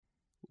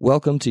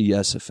Welcome to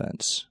Yes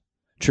Offense.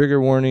 Trigger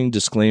warning,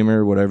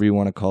 disclaimer, whatever you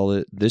want to call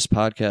it, this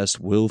podcast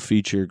will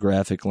feature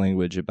graphic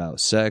language about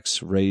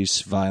sex,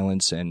 race,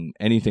 violence, and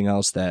anything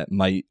else that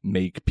might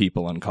make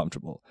people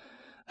uncomfortable.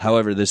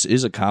 However, this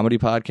is a comedy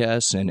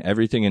podcast, and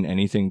everything and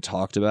anything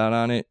talked about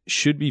on it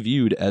should be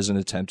viewed as an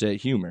attempt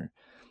at humor.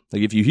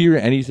 Like, if you hear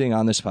anything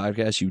on this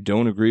podcast you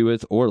don't agree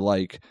with or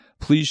like,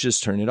 please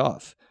just turn it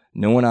off.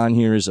 No one on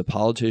here is a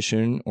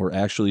politician or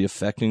actually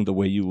affecting the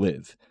way you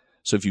live.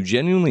 So if you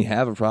genuinely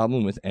have a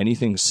problem with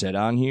anything said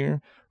on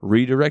here,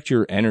 redirect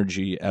your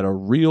energy at a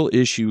real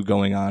issue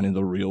going on in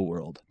the real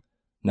world.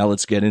 Now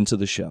let's get into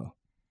the show.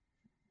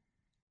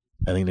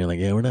 I think they're like,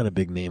 yeah, we're not a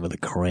big name of the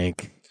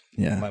crank.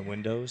 Yeah. My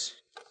windows.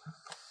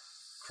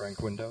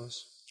 Crank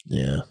windows.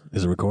 Yeah.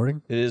 Is it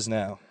recording? It is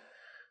now.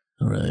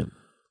 All right.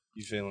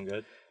 You feeling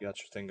good? You got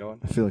your thing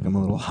going? I feel like I'm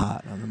a little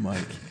hot on the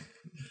mic.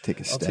 Take a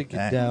I'll step take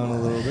back. it down a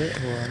little bit.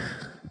 Hold on.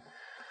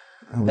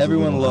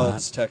 Everyone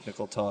loves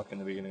technical talk in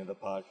the beginning of the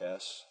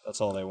podcast. That's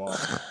all they want.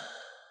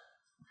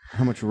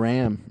 How much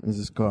RAM is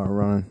this car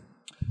running?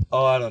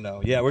 Oh, I don't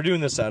know. Yeah, we're doing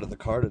this out of the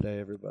car today,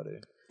 everybody.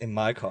 In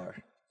my car.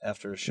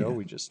 After a show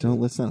we just did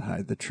Let's not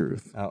hide the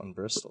truth. out in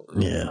Bristol.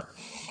 Yeah.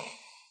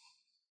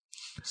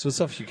 So what's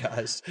up, you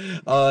guys?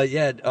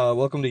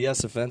 Welcome to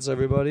Yes Offense,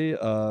 everybody.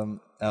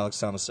 Alex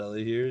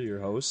Tomaselli here, your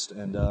host,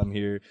 and I'm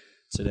here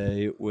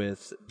today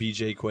with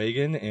BJ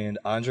Quaygon and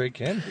Andre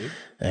Kim, dude.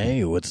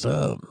 Hey, what's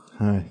up?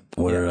 Hi.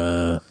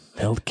 We're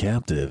held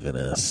captive in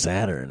a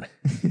Saturn.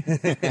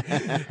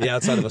 Yeah,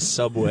 outside of a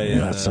Subway.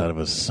 and Outside of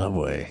a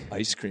Subway.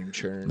 Ice cream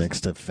churn.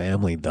 Next to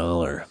Family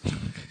Dollar.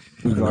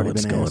 We've already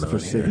what's been going asked on for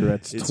here.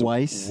 cigarettes It's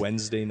twice.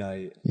 Wednesday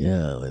night.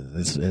 Yeah,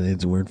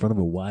 we're in front of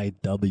a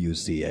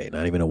YWCA,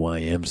 not even a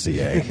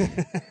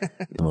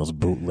YMCA. The most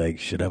bootleg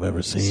shit I've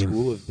ever seen.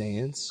 School of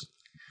Dance.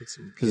 It's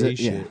some Because gay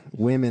shit.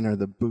 women are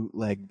the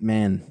bootleg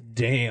men.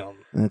 Damn.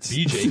 That's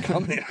BJ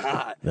coming in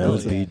hot. That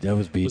was BJ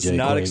Was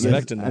not Quaygon.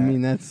 expecting that. I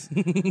mean, that's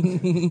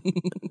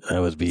That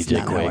was BJ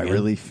not how I Quaygon.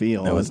 really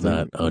feel. That was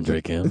not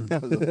Andre Kim.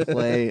 That was a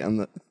play on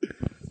the.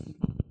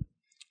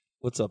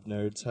 What's up,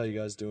 nerds? How you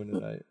guys doing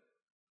tonight?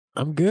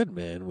 I'm good,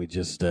 man. We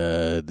just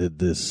did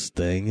this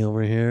thing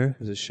over here. It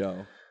was a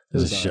show. It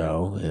was a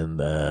show, and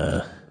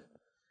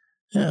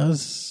yeah, it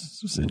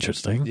was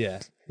interesting. Yeah,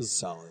 it was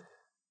solid.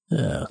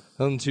 Yeah,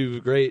 Nothing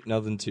too great,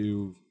 nothing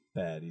too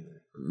bad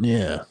either.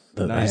 yeah.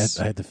 Nice.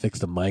 I had to fix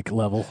the mic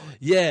level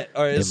Yeah,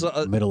 all right. in So,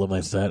 the middle of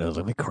my set. I was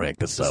like, let me crank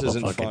this up. this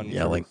I'm isn't fucking fun.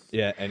 yelling.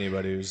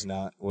 Anybody who's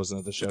wasn't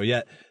at the show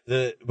yet.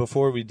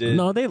 Before we did.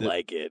 No, they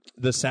like it.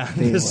 the sound.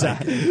 They The like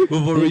sound.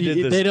 Before we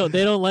did this.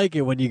 They don't like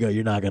it when you go.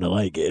 You're not gonna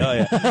like it. Oh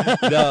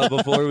yeah. No,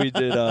 before we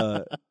did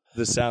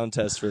the sound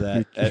test for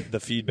that, the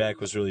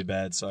feedback was really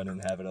bad, so I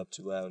didn't have it up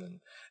too loud. And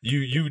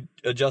you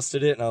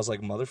adjusted it, and I was like,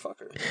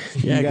 motherfucker.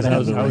 Yeah, You because gotta I have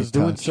was the right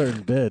doing touch.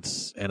 certain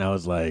bits, and I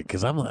was like,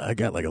 because I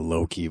got like a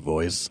low key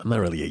voice. I'm not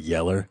really a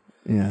yeller.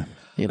 Yeah.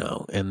 You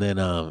know, and then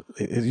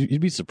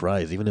you'd be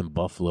surprised. Even in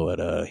Buffalo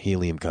at a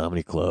Helium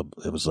Comedy Club,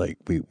 it was like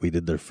we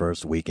did their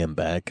first weekend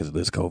back because of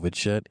this COVID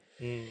shit,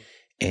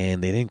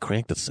 and they didn't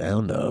crank the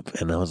sound up,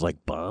 and I was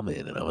like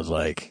bombing, and I was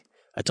like,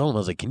 I told them, I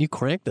was like, can you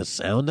crank the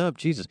sound up?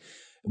 Jesus,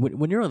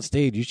 when you're on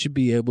stage, you should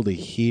be able to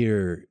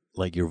hear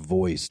like your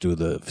voice through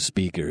the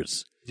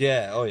speakers.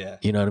 Yeah. Oh yeah.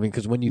 You know what I mean?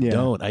 Because when you Yeah.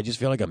 don't, I just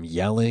feel like I'm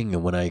yelling.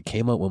 And when I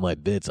came up with my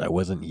bits, I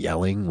wasn't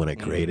yelling when I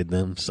created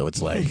them. So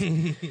it's like,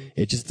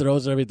 it just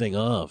throws everything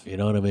off. You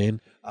know what I mean?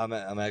 I'm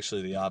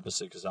actually the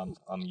opposite because I'm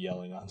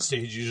yelling on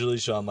stage usually,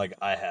 so I'm like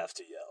I have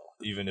to yell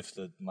even if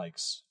the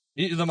mic's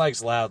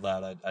loud.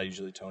 I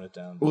usually tone it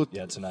down. But Well,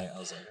 yeah, tonight I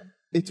was like,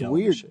 It's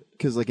yelling weird shit.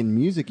 because, like, in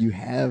music, you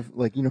have,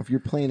 like, you know, if you're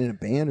playing in a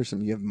band or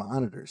something, you have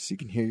monitors, so you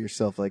can hear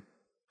yourself, like,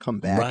 come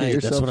back at Right.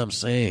 yourself. That's what I'm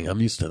saying.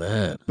 I'm used to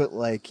that. But,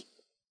 like,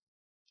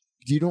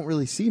 you don't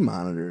really see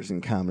monitors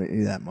in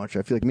comedy that much.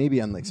 I feel like maybe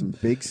on, like, some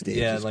big stages.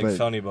 Yeah, like but,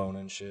 Funny Bone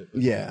and shit.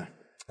 Yeah.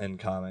 And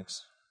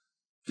comics.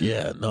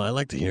 Yeah. No, I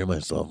like to hear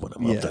myself when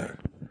I'm Yeah. up there.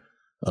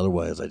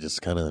 Otherwise, I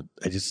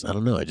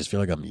don't know. I just feel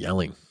like I'm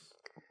yelling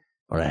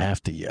or I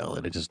have to yell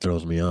and it just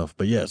throws me off.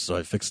 But yeah, so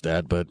I fixed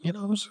that. But, you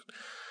know, it was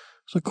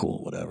a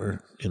cool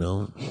whatever, you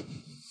know.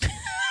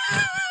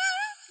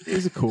 It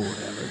was a cool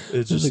whatever.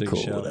 It's It was just a a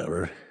cool show.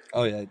 whatever.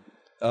 Oh yeah.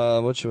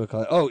 What should we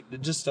call it? Oh,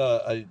 just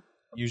I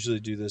usually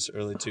do this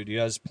early too. Do you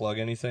guys plug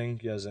anything?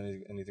 You guys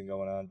anything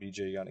going on? BJ,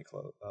 you got any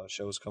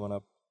shows coming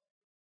up?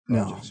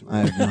 No, Projects? I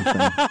have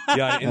nothing. You got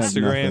I have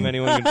Instagram? nothing.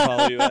 Anyone can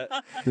follow you at?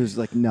 There's,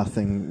 like,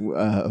 nothing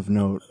of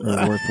note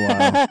or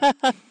worthwhile.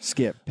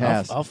 Skip.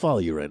 Pass. I'll follow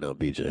you right now,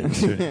 BJ.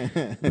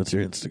 What's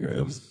your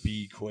Instagram? It's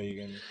B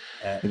Quaygon.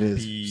 At It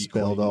is B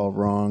spelled Quaygon. all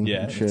wrong.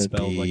 Yeah, and it's shit.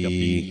 spelled like a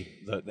B.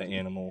 bee, the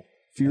animal.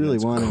 If you really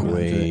That's want to,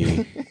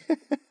 Quay.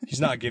 He's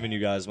not giving you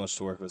guys much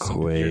to work with, so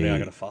Quay. you're not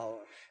gonna follow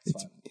him.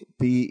 It's fine.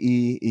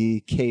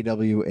 BEEKWAYGEN.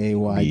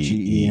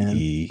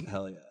 BEEKW.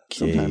 Hell yeah.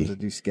 Sometimes I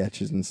do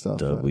sketches and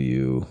stuff. Oh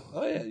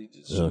yeah, you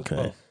just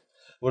Okay.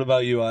 What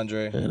about you,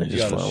 Andre? And I You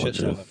just got a followed shit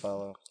ton you. to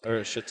follow, or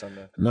a shit ton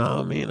to. No,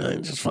 I mean,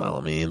 just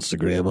follow me.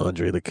 Instagram,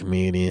 Andre the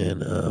Comedian,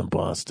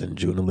 Boston,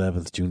 June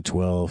 11th, June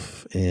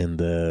 12th,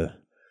 and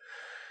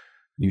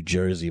New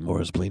Jersey,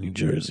 Morris Plain, New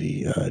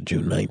Jersey,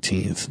 June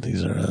 19th.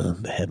 These are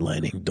the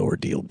headlining door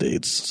deal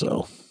dates.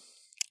 So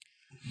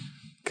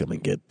come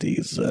and get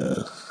these.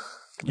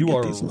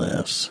 These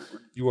laughs.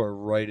 You are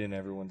right in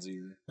everyone's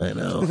ear. I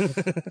know.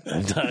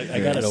 I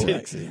got it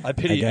away. I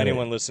pity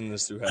anyone listening to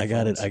this through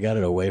headphones. I got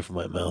it away from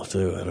my mouth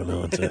too. I don't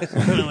know what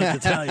to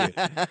tell you.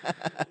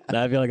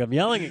 Now I feel like I'm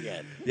yelling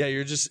again. Yeah,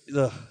 you're just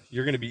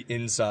you're going to be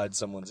inside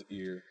someone's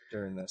ear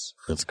during this.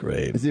 That's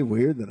great. Is it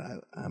weird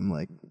that I'm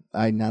like,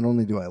 I not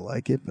only do I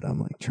like it, but I'm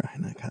like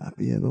trying to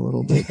copy it a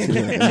little bit too.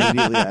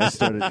 Immediately I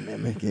started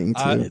mimicking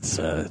too. It's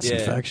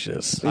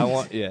infectious.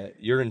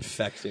 You're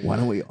infecting. Why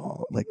don't we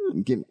all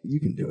you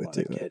can do it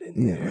too? Get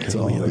in there. It's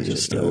all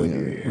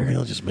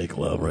We'll just make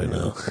love right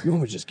now. You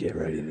want to just get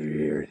right in your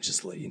ear and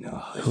just let you know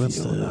how I What's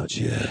feel about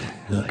you.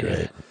 Not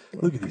great.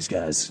 Look at these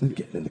guys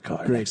getting in the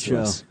car. Great next to show.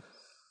 us.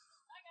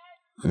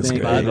 That's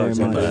Thank great. you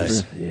very much.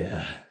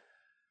 Yeah.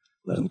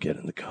 Let them get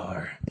in the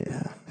car.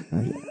 Yeah.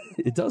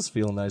 It does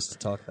feel nice to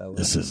talk that way.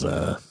 This is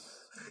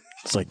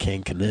it's like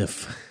King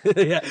Kniff.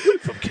 Yeah,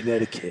 from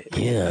Connecticut.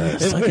 Yeah,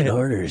 sucking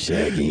harder,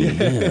 Shaggy.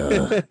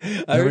 Yeah.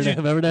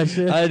 Remember that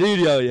shit? I do,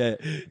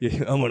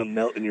 yeah. I'm gonna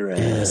melt in your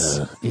ass.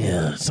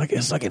 Yeah.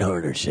 Sucking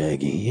harder,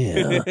 Shaggy.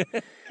 Yeah.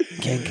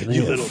 King Kniff.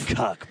 You little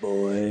cock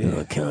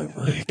boy.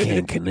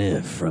 King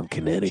Kniff from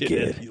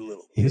Connecticut. You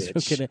little He's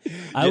from Connecticut.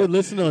 I would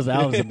listen to those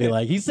albums and be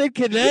like, he said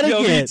Connecticut.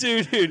 Yo, me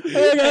too, dude.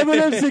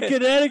 Eminem said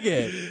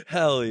Connecticut.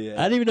 Hell yeah.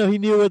 I didn't even know he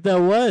knew what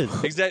that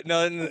was. Exactly.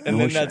 No, and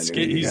then that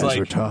skit, he's like,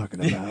 we're talking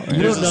about.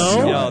 You don't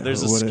know? Yo,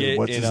 there's a skit.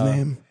 What's his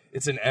name?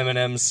 It's an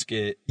Eminem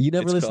skit. You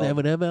never It's listen called-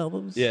 to Eminem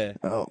albums? Yeah.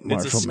 Oh, It's a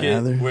Marshall skit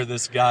Mathers. where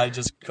this guy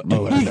just. I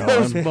know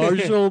Goes him?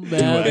 Marshall Do I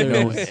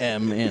know Mathers.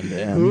 M and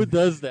M? Who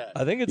does that?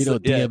 I think it's You know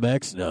yeah.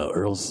 DMX? No,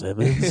 Earl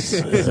Simmons.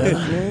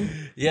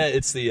 Yeah,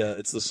 it's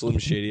the Slim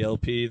Shady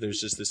LP.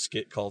 There's just this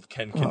skit called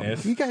Ken Oh,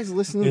 Kniff. you guys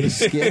listen to the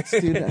skits,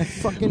 dude?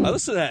 I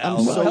listen to that I'm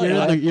album. so Well,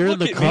 glad. you're in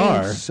the Look at me.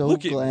 car. I'm so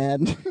Look at-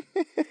 glad.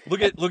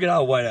 Look at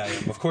how white I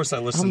am. Of course, I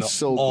listen I'm to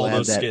so all glad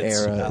those that skits.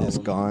 era is albums.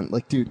 gone.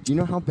 Like, dude, you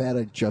know how bad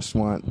I just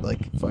want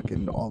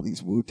fucking all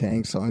these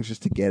Wu-Tang songs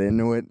just to get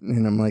into it?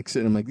 And I'm like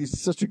sitting, I'm like, this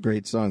is such a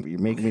great song, but you're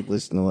making me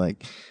listen to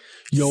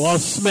Yo, I'll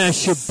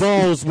smash your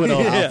balls with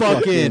a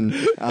fucking...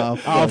 I'll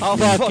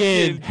fucking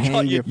fucking hang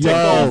cut your your dick yo.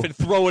 off and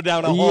throw it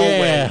down a hallway.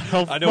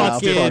 Yeah, I know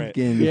it's different.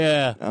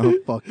 Yeah. I'll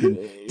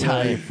fucking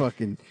tie your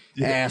fucking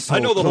asshole. I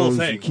know the whole clothes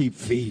thing. You keep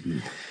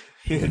feeding.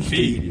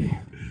 Feed.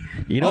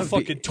 You know, I'll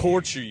fucking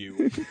torture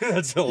you.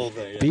 That's the whole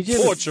thing.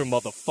 BJ Torture,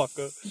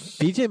 motherfucker.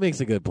 BJ makes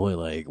a good point.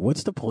 Like,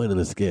 what's the point of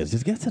the skits?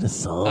 Just get to the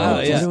song.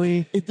 Yeah.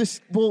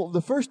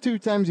 The first two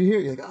times you hear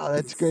it, you're like, oh,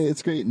 that's great,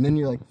 it's great. And then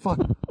you're like, fuck,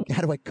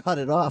 how do I cut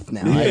it off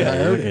now? Yeah, I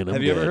heard and I'm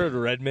Have you ever good. heard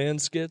Redman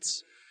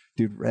skits?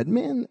 Dude,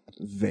 Redman,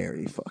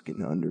 very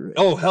fucking underrated.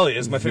 Oh, hell yeah.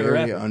 It's my favorite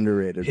Very rapper.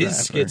 underrated His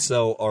rapper. skits,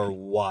 though, are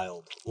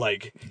wild.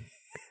 Like,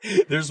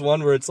 there's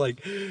one where it's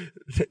like,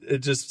 it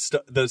just,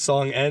 the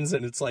song ends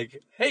and it's like,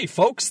 hey,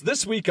 folks,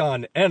 this week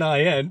on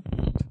NIN,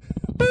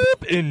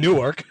 boop, in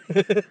Newark.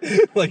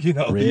 Like, you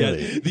know,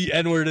 Really? the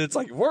N-word, it's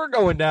like, we're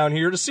going down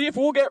here to see if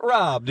we'll get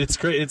robbed. It's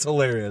great. It's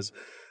hilarious.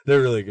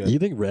 They're really good. You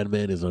think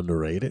Redman is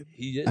underrated?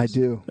 He is. I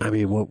do. I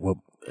mean, what?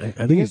 I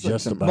think has, it's like,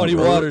 just some about Muddy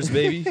rated. Waters,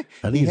 baby.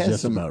 I think He it's has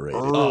just some about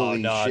rated. early Oh,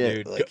 nah, shit.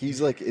 dude. Like,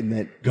 he's like in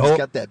that, Go- he's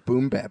got that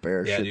boom bap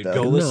era Yeah, shit, dude,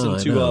 though. go listen I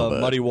to know,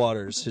 but- Muddy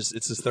Waters.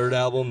 It's his third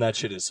album. That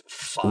shit is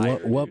fire.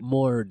 What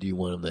more do you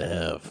want him to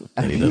have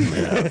that he doesn't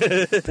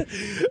have?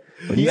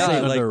 When you Yeah,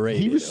 say like,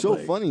 underrated, He was so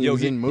like, funny. He Yo,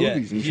 was in yeah,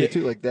 movies and yeah. shit,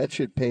 too. Like, that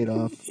shit paid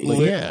off.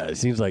 Well, yeah, it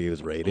seems like he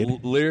was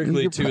rated.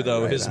 Lyrically, You're too, probably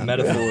though, right his on that.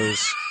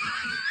 metaphors.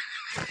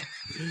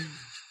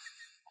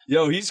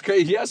 Yo, he's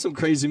crazy. He has some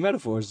crazy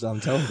metaphors, I'm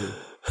telling you.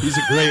 He's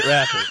a great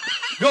rapper.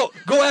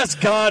 Go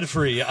ask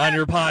Godfrey on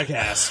your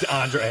podcast,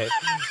 Andre.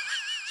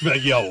 Be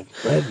like, yo,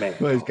 Redman.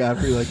 Well, he's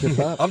Godfrey like hip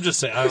hop. I'm just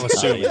saying, I'm He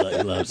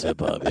assuming. loves hip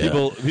hop. Yeah.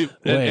 People, Wait.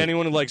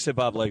 anyone who likes hip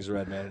hop likes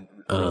Redman.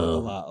 A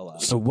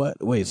lot. So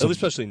what? Wait. So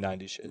Especially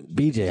 90s shit.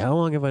 BJ, how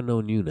long have I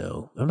known you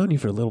now? I've known you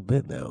for a little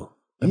bit now.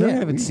 I Yeah,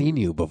 haven't seen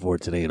you before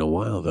today in a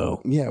while,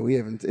 though. Yeah, we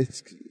haven't.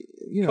 It's,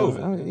 you know,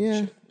 COVID.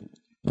 yeah.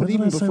 But When's the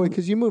even last before, time-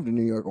 because you moved to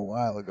New York a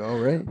while ago,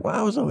 right? Well,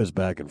 I was always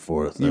back and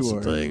forth. You That's the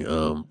were. thing.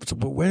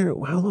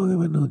 But how long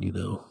have I known you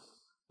now?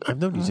 I've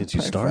known you since you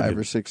Probably started. 5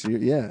 or 6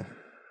 years. Yeah.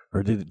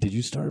 Or did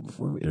you start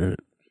before me? Or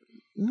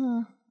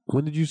No.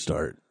 when did you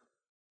start?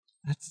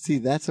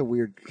 That's a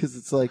weird, because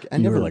it's like, I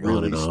You were, never like, on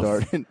really and off.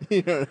 started.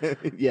 You know what I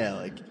mean? Yeah,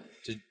 like,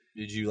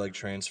 Did you like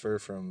transfer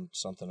from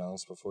something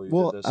else before you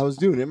well, did this? I was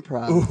doing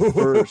improv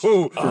first.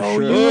 Ooh. For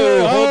sure.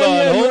 Ooh,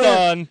 hold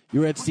on.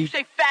 You were at You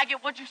say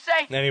faggot, what'd you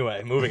say?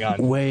 Anyway, moving on.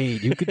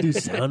 Wait, you could do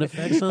sound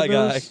effects on I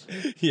got those?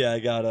 I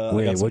got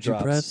Wait, I got some what'd you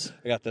drops. press?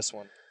 I got this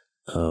one.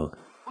 Oh,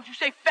 What'd you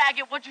say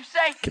faggot, what'd you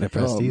say? can I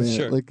press Oh, these? man.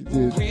 Sure. Like,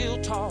 dude.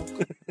 Real talk.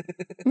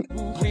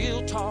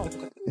 Real talk.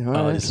 All Oh,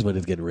 right. this is when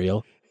it's getting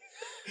real.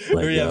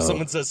 Or yeah, yo, if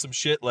someone says some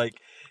shit like,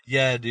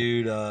 yeah,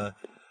 dude,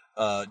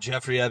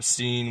 Jeffrey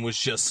Epstein was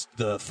just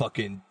the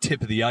fucking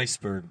tip of the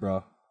iceberg,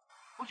 bro.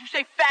 Would you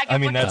say faggot? I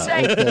mean, What'd that's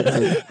you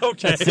say?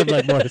 okay. That seemed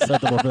like more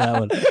acceptable for that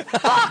one.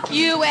 Fuck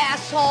you,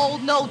 asshole.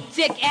 No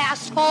dick,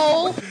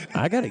 asshole.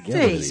 I gotta get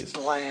one of These these.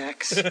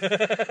 blacks. Jesus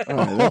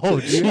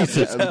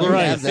You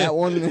Christ. have that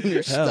one in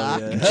your stock.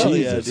 yeah. Hell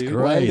yeah, Jesus dude.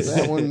 Why is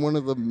Christ. that one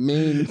of the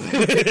main?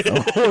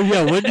 Oh,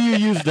 yeah. When do you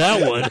use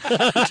that one?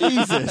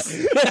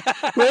 Jesus.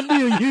 When do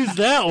you use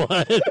that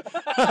one?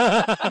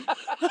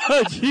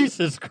 Oh,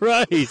 Jesus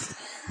Christ.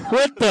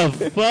 What the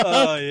fuck?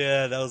 Oh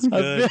yeah, that was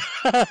good.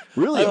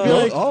 Really, I feel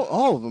like-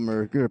 all of them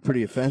are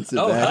pretty offensive.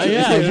 Oh, actually.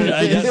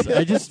 Yeah,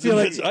 I just feel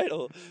like It's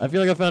idle. I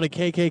found a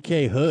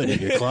KKK hood in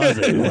your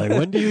closet. Like,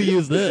 when do you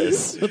use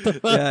this? What the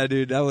fuck? Yeah,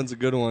 dude, that one's a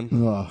good one.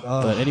 Oh.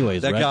 But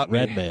anyways, that got me.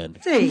 Red Man.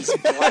 These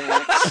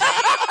blacks.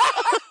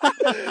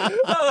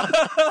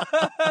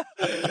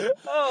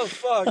 Oh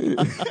fuck.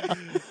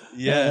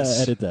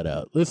 Yes. Edit that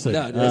out. Listen,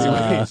 No,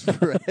 that's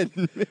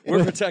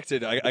We're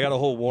protected. I got a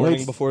whole warning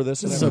Wait, before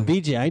this. And so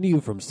everything. BJ, I knew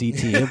you from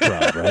CT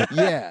Improv, right?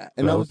 Yeah,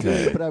 and I was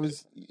Okay. doing, but I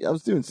was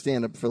doing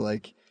stand up for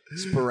like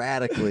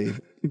sporadically,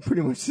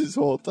 pretty much this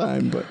whole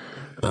time. But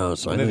Oh,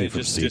 so I and knew then you they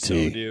from just CT.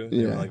 disowned you. They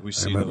were Yeah. like we I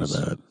see remember those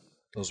that.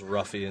 those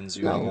ruffians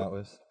you No. hang out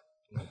with.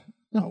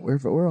 no,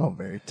 we're all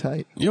very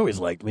tight. You always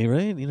liked me,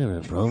 right? You never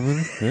had a problem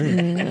with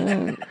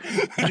it.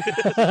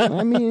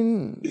 I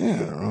mean, I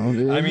don't know,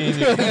 dude. I mean,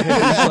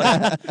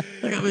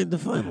 Like, I mean,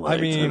 define light.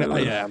 I mean, don't know.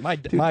 yeah.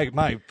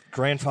 My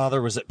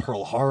grandfather was at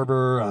Pearl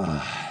Harbor.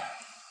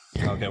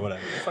 Okay,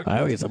 whatever. Fuck I'm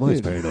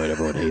always paranoid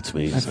everyone hates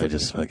me, so I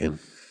just fucking...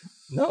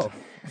 no.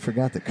 I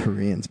forgot the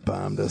Koreans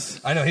bombed us.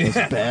 I know.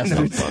 Yeah.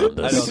 Bastards. bombed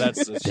us. I know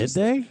that's Did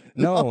they?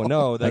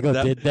 no. I go,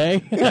 did they?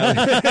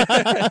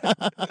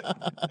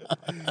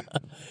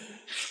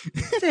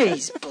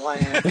 These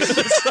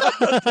blacks.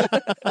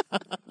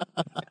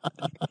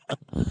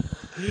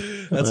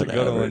 That's a good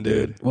Whatever, one,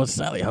 dude. Well,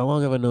 Sally, how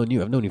long have I known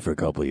you? I've known you for a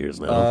couple of years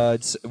now. I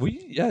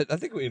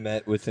think we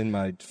met within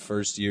my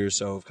first year or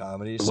so of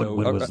comedy. So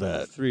When was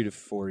that? 3 to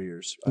 4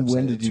 years. I'd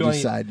When say. did you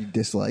decide you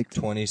disliked?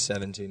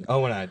 2017. Oh,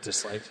 when I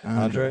disliked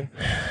Andre.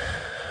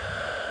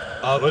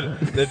 But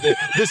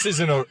this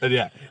isn't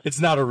it's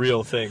not a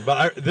real thing.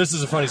 But this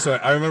is a funny story.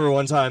 I remember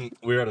one time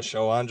we were at a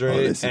show, Andre. Oh,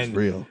 this is and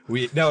real.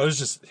 it was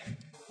just.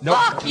 No,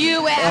 Fuck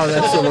you, that's the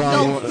asshole.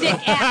 wrong No one.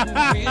 dick,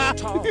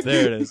 asshole.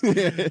 there it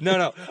is.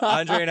 No.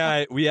 Andre and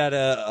I, we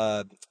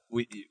had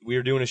we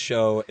were doing a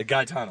show at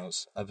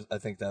Gaetano's. I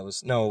think that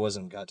was it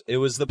wasn't Gaetano. It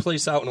was the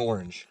place out in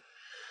Orange.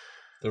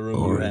 The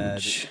room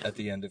Orange. you had at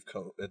the end of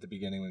at the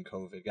beginning when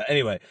COVID got.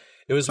 Anyway,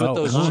 it was with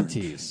those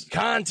Contis.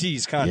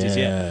 Contis,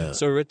 Yeah. yeah.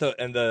 So we're at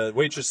the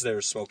waitress there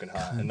was smoking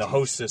hot, and the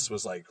hostess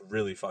was like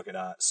really fucking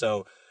hot.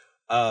 So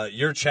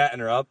you're chatting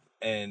her up,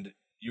 and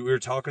we were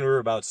talking to her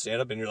about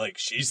stand up, and you're like,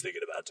 she's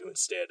thinking about doing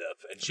stand up,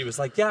 and she was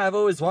like, yeah, I've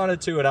always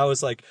wanted to, and I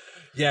was like,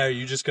 yeah, are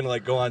you just gonna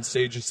like go on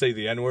stage and say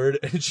the N-word?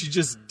 And she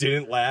just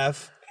didn't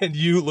laugh, and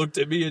you looked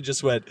at me and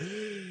just went,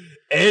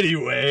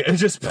 anyway, and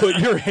just put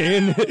your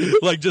hand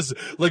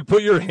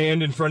put your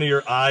hand in front of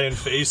your eye and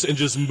face and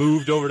just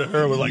moved over to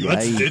her. We're like,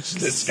 let's ditch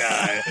this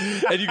guy.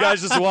 And you guys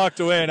just walked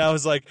away, and I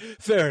was like,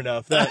 fair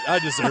enough. I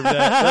deserve that.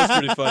 That's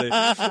pretty funny.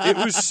 It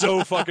was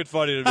so fucking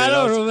funny to me. I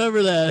don't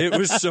remember that. It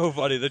was so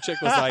funny. The chick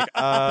was like,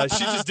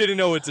 she just didn't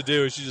know what to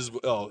do. She just,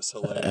 it was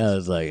hilarious. I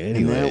was like, And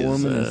anyways. that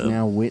woman is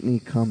now Whitney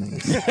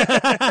Cummings.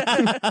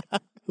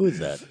 Who is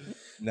that?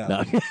 No.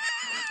 No.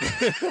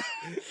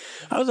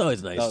 I was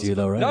always nice to you,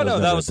 though, right? No, I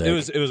was that never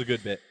was a dick. it was a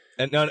good bit.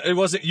 And no, it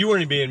wasn't. You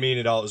weren't being mean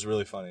at all. It was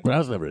really funny. But I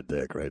was never a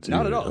dick, right? So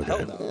Not you at all. okay.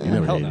 Hell no. You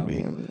never Hell hated no.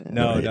 me.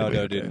 No, Never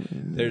hated me, dude.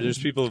 okay. There's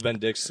people who've been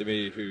dicks to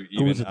me who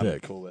was even a I'm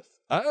dick? cool with.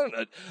 I don't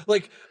know,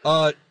 like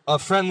a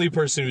friendly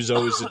person who's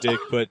always a dick,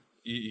 but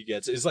he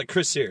gets it. It's like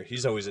Chris here.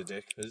 He's always a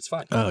dick, but it's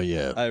fine. Oh,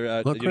 yeah.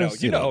 Well,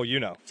 Chris, you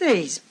know.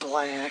 These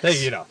blacks.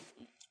 Hey, you know.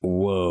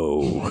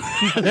 Whoa.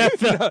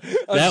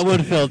 that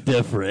one felt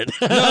different.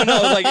 No,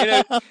 like in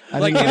a, I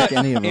like didn't in like a,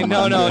 any of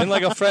them. and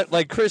like a friend,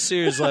 like Chris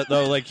here is like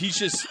though, like he's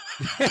just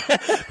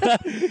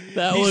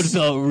That one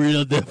felt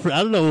real different.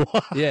 I don't know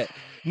why. yeah.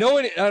 No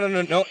one, I don't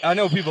know. No, I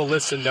know people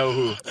listen know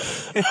who.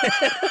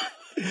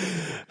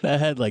 That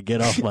had like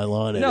get off my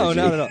lawn. No,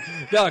 energy.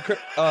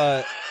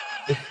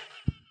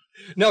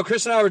 No,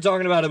 Chris and I were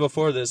talking about it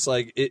before this.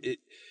 Like,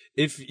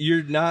 if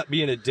you're not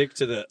being a dick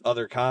to the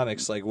other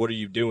comics, like, what are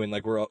you doing?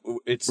 Like,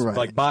 it's Right.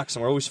 like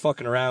boxing. We're always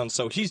fucking around.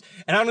 So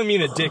and I don't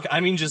mean a dick. I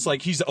mean just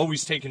like he's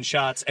always taking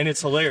shots, and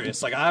it's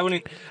hilarious. Like, I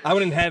wouldn't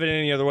have it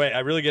any other way. I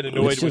really get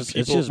annoyed It's just- when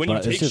it's people just when you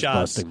bu- take it's just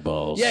shots. busting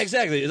balls. Yeah,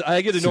 exactly.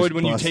 I get It's annoyed just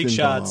when you take busting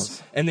shots,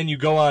 balls. and then you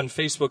go on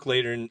Facebook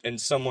later,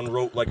 and someone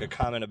wrote like a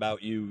comment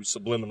about you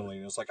subliminally.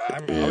 And it's like I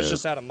was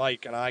just at a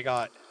mic, and I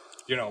got.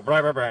 Blah,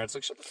 blah, blah. It's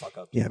like, shut the fuck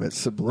up. Yeah, but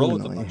Roll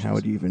with the subliminally, punches. how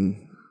would you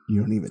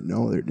don't even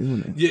know they're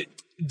doing it.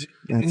 Yeah,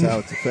 That's how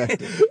it's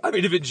effective. I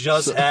mean, if it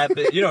just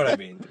happened, you know what I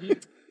mean?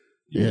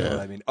 You know what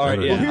I mean? All right,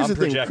 Well, yeah, Well, here's I'm the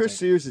thing. projecting. Chris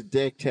Sears is a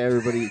dick to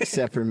everybody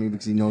except for me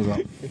because he knows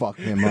I'll fuck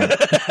him up.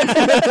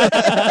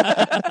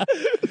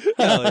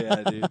 Hell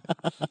yeah, dude.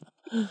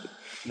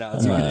 No,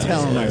 it's You fine. can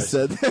tell him I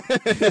said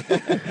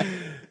that.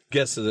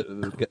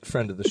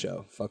 friend of the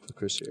show. Fuck with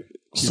Chris here.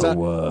 So,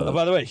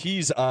 By the way,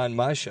 he's on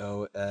my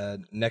show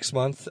next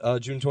month,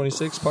 June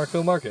 26th,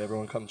 Parkville Market.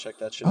 Everyone come check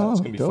that shit out.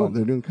 It's going to be dope. fun.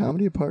 They're doing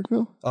comedy at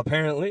Parkville?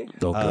 Apparently.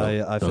 Don't go. I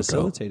Don't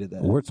facilitated go.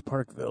 that. Where's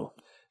Parkville?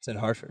 It's in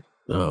Hartford.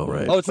 Oh,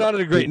 right. Oh, it's not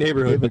in a great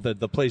neighborhood, but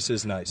the place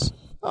is nice.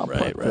 Oh,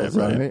 Right. Parkville's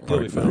all right. It'll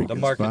be fun. Very The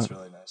good market's spot.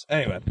 really nice.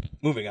 Anyway,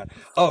 moving on.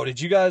 Oh, did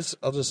you guys?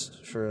 I'll just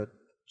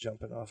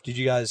jumping off. Did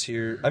you guys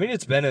hear? I mean,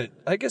 it's been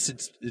I guess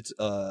it's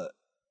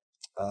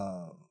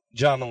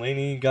John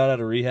Mulaney got out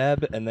of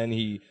rehab and then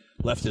he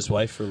left his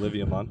wife for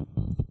Olivia Munn.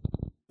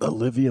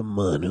 Olivia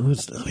Munn.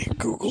 Who's that? Let me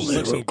Google She's that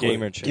like some real quick.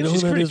 gamer chick. Do you know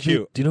She's who that pretty is,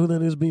 cute. Do you know who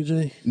that is,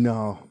 BJ?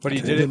 No. But he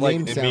did the it, like,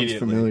 name sounds immediately.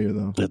 familiar,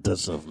 though. That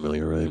does sound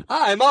familiar, right?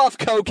 I'm off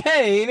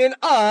cocaine and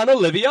on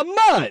Olivia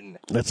Munn.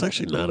 That's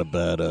actually not a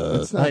bad.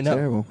 It's not I know.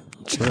 terrible.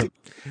 It's not-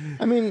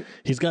 I mean,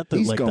 he's got the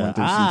he's like going the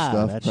through some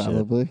stuff, that shit.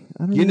 probably.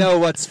 I don't You know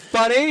what's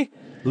funny?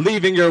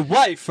 Leaving your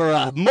wife for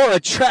a more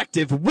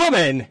attractive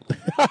woman.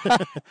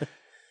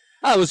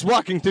 I was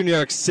walking through New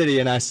York City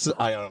and I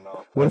don't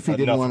know. What if he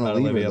didn't Enough want to about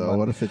leave her, Olivia though? Munn.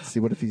 What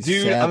if he's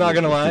Dude, sad I'm not with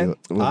gonna lie. Olivia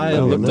I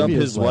Munn? looked up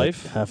Olivia's his like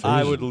wife. half I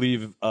Asian. would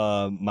leave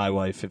my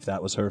wife if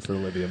that was her for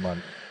Olivia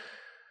Munn.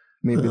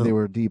 Maybe they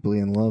were deeply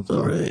in love, though.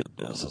 All right,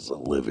 this is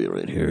Olivia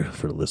right here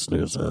for the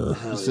listeners.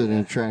 Just an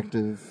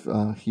attractive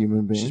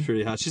human being. She's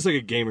pretty hot. She's like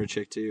a gamer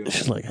chick too.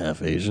 She's like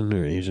half Asian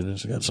or Asian.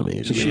 She's got some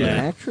Asian. Is she in an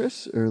there.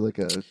 actress or like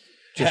a just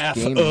Half.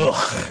 gaming?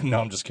 Ugh. No,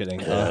 I'm just kidding.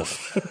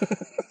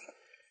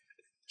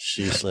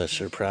 She's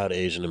her proud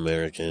Asian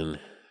American.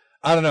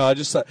 I don't know.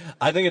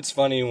 I think it's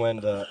funny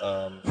when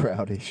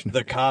Proud Asian.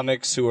 the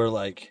comics who are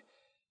like,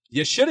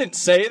 you shouldn't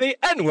say the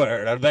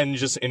N-word, and then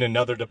just in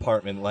another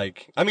department,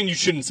 like, I mean, you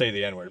shouldn't say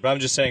the N-word, but I'm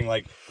just saying,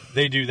 like,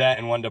 they do that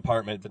in one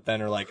department, but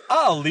then are like,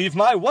 I'll leave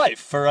my wife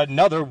for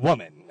another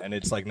woman, and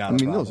it's like not. I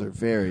mean, a problem. those are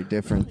very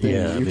different things.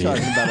 Yeah, I you're mean-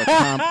 talking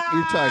about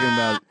you're talking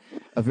about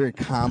a very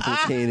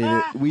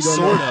complicated. We don't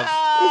Sort know. of.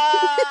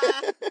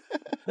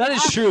 That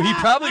is true. He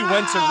probably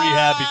went to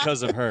rehab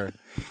because of her.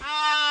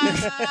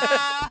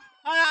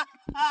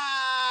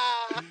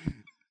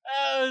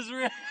 That was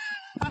real.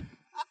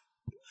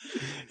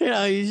 You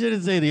know, you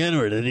shouldn't say the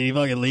N-word, and he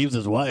fucking leaves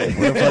his wife.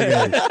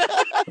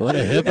 What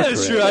a hypocrite. That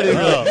is true. I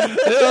didn't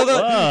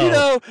know. You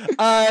know,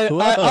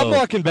 I'm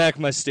walking back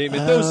my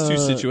statement. Those two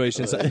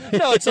situations.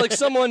 No, it's like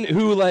someone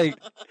who like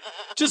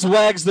just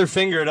wags their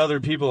finger at other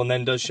people and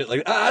then does shit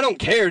like, I don't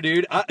care,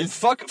 dude.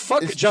 Fuck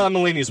John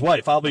Mulaney's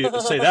wife. I'll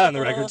say that on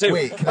the record too.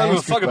 Wait, can I I don't give a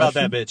ask you fuck a about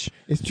that question?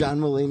 bitch. Is John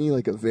Mulaney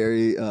like a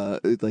very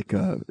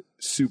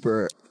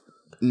super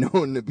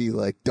known to be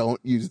like, don't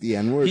use the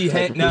N-word? No. He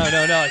I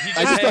just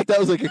just thought that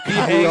was like a he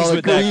hangs all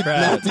with that agreed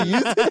crowd. not to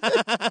use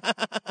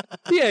it.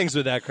 He hangs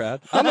with that crowd.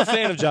 I'm a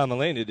fan of John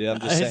Mulaney, dude. I'm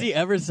just Has saying. he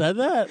ever said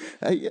that?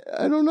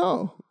 I don't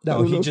know. I No,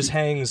 don't he know just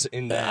hangs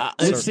in that.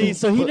 See,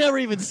 so he never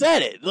even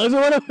said it. Like,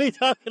 what are we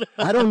talking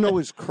about? I don't know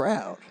his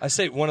crowd. I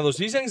say one of those.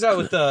 He hangs out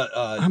with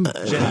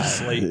Jenny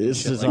Slate. and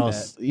This shit is like all.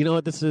 that. You know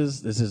what this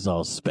is? This is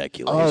all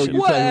speculation. Oh, you're talking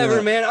Whatever,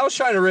 about- man. I was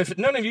trying to riff it.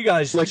 None of you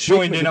guys Like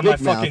joined big- in on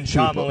big my fucking mouth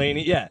John people.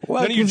 Mulaney. Yeah.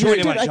 Well, None of you 'cause joined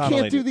you're- in my I John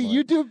can't Mulaney. do the. point.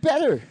 You do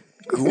better.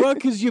 Well,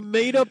 because you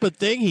made up a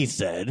thing he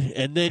said,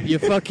 and then you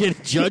fucking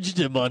judged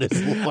him on his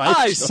life.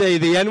 I say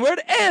the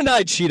N-word and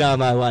I cheat on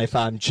my wife.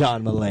 I'm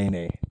John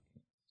Mulaney.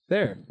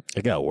 There.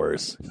 It got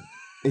worse.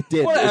 It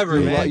did. Whatever,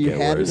 you, man. You Get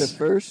had worse. it at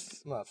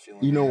first. I'm not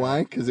feeling You know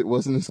why? Because it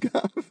wasn't as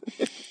common.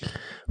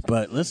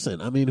 But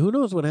listen, I mean, who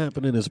knows what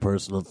happened in his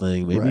personal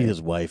thing? Maybe Right.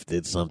 his wife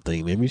did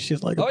something. Maybe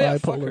she's like a Oh yeah,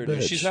 fuck bipolar her, dude.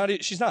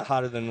 bitch. She's not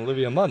hotter than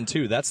Olivia Munn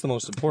too. That's the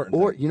most important.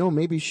 Or thing. you know,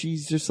 maybe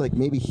she's just like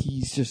maybe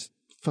he's just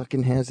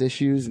fucking has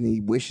issues and he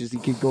wishes he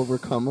could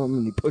overcome them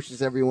and he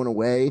pushes everyone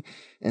away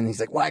and he's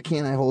like, why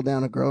can't I hold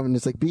down a girl? And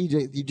it's like,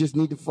 BJ, you just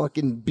need to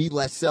fucking be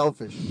less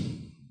selfish.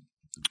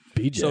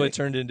 BJ. So it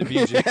turned into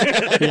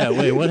BJ. Yeah,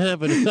 wait, what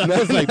happened? I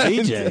was like,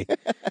 BJ.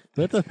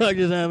 What the fuck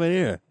just happened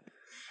here?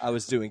 I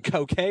was doing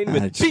cocaine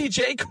with I just-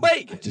 BJ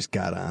Quaygon. Just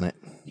got on it.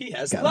 He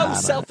has Got low on it.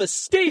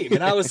 self-esteem,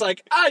 and I was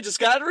like, I just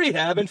got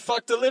rehab and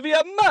fucked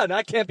Olivia Munn.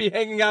 I can't be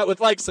hanging out with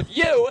likes of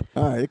you.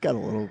 All right, it got a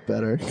little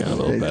better. Got a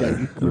little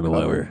better. I don't know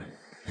why we're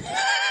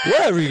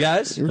Whatever, you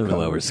guys. I don't know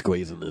why we're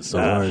squeezing this so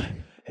hard.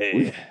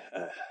 Hey,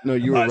 No,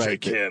 you were right.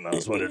 Kim. I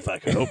was wondering if I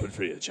could open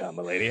for you, John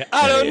Mulaney.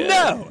 I don't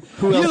know.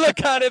 You look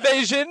kind of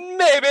Asian,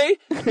 maybe.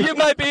 You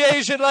might be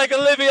Asian like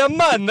Olivia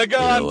Munn, the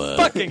girl I'm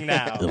fucking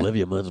now.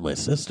 Olivia Munn's my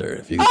sister.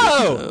 If you could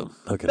Oh,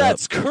 just, hook it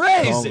That's up.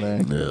 crazy.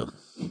 man. Yeah.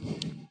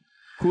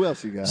 Who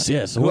else you got? So,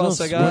 yeah, so Who what else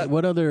I got?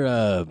 What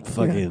other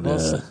fucking what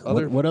else-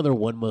 other- what other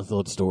 1 month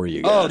old story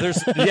you Oh, got? there's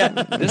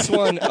this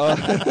one.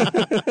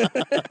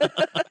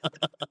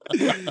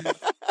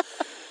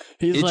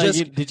 He's it like,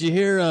 just- did you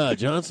hear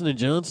Johnson and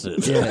Johnson?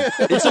 Yeah,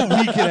 it's a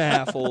week and a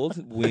half old.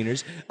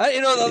 Wieners.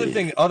 You know the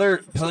other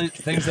thing,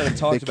 things that I've They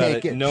talked about can't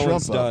it. get No Trump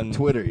one's off done.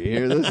 Twitter. You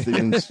hear this?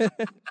 He's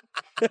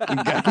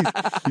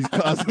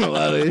causing a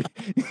lot of.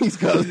 He's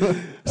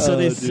causing. So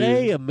they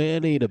say a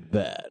man ate a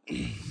bat.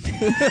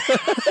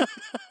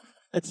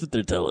 That's what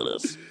they're telling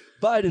us.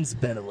 Biden's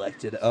been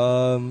elected.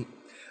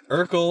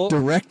 Urkel.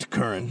 Direct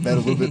current. Bet a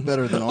little bit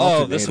better than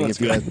alternating. this one's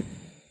if you good. had-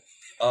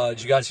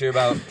 Did you guys hear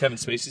about Kevin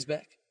Spacey's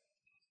back?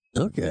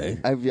 Okay.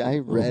 I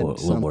read a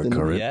little more something.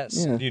 current.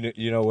 Yes. Yeah.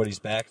 You know what he's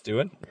back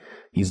doing?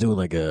 He's doing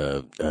like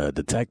a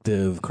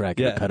detective,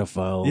 cracking a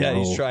pedophile. Yeah,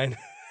 role. he's trying.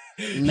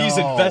 No. He's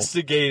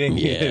investigating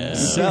Yeah.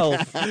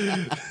 himself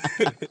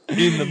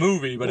in the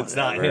movie, but it's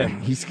not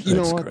him. You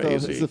know That's what, though?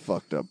 crazy. That's the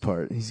fucked up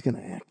part. He's going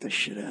to act the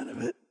shit out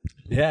of it.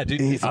 Yeah,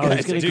 dude. He's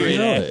gonna dude, great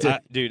at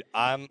it. dude,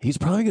 I'm He's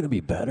probably going to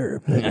be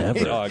better than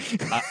ever. dog.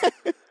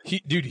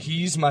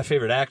 He's my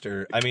favorite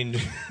actor. I mean,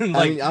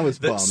 like, I was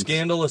the bummed.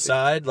 scandal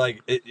aside,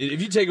 like,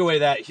 if you take away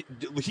that,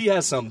 he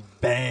has some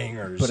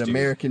bangers. But dude.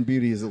 American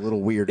Beauty is a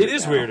little weirder. It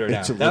is now. weirder now.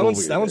 It's a That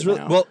little one's really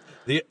weirder now. well.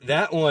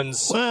 That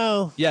one's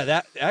Well, yeah.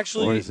 That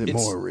actually, Or is it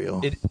it's- more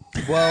real?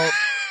 Well,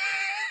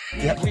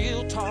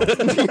 Real talk.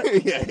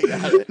 Yeah, you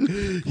got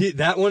it.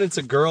 that one it's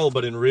a girl,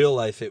 but in real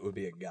life it would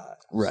be a guy.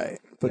 Right,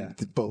 but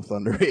Yeah. both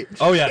underage.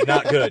 Oh yeah,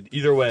 not good.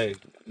 Either way,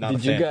 not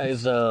did a you fan.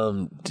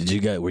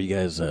 guys? Were you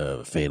guys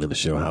a fan of the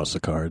show House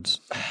of Cards?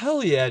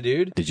 Hell yeah,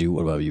 dude. Did you?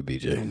 What about you,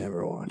 BJ? I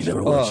never watched. You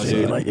never it. watched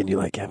dude. it. And you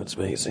like Kevin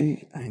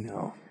Spacey? I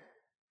know.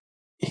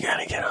 You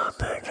gotta get on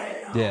that guy.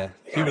 Yeah,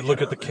 he would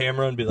look at the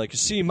camera and be like, "You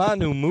see, my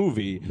new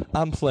movie,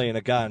 I'm playing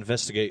a guy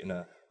investigating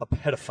a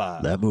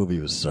pedophile." That movie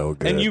was so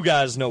good. And you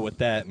guys know what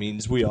that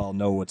means. We all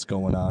know what's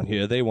going on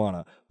here. They want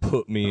to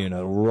put me in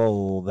a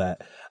role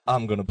that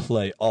I'm going to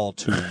play all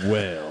too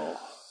well.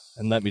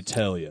 And let me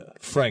tell you,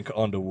 Frank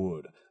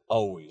Underwood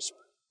always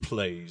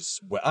plays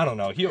well. I don't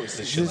know. He always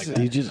does shit like Do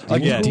you that. just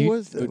Again. Who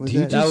was that? Was do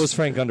you that- That was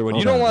Frank Underwood.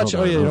 Hold You don't on, watch?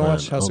 hold Oh yeah, you on, don't hold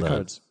watch on, House of hold on.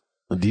 Cards.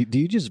 Do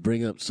you just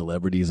bring up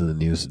celebrities in the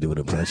news to do an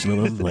impression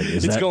of them? Like,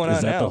 is It's that, going is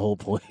on that now. the whole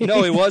point?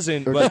 No, it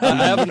wasn't. But I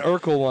have an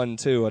Urkel one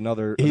too.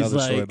 Another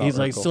story about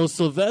Urkel. so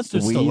Sylvester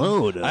Weed?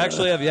 Stallone. I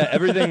actually have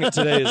everything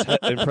today is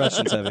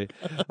impressions heavy.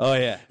 Oh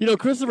yeah.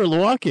 Christopher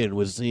Walken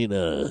was seen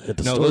at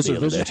the No, store those the are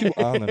other those are day. too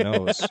on the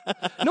nose.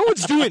 No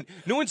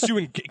one's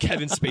doing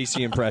Kevin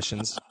Spacey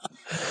impressions.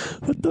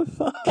 What the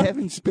fuck?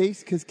 Kevin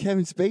Spacey, because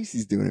Kevin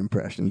Spacey's doing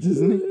impressions,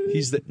 isn't he?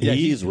 He's the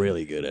He's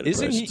really good at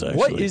isn't he? impressions.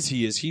 What actually. is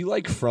he? Is he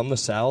like from the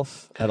South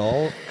at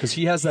all? Because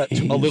he has that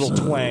a little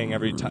twang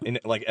every time in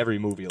like every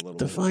movie a little. bit.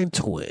 Define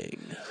twang.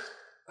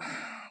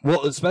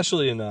 Well,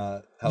 especially in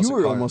House of You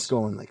were Cards. almost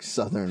going like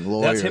Southern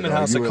lawyer. That's him in though.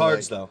 House You of were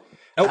Cards like,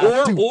 though. "I do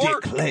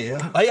Or declare."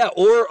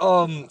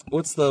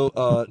 what's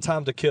the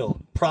Time to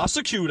Kill?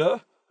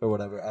 Prosecutor or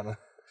whatever. I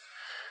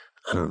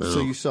don't know.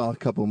 So you saw a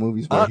couple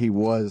movies where he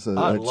was a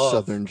love-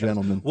 Southern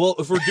gentleman. Well,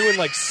 if we're doing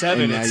like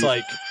Seven, And now it's you-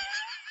 like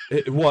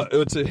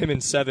it's him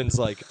in Seven's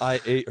like I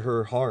ate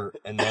her heart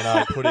and then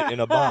I put it in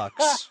a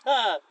box.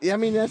 Yeah, I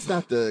mean that's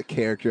not the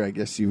character. I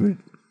guess you would.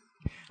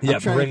 Yeah,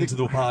 trying to bring think- to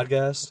the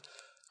podcast.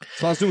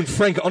 So I was doing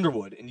Frank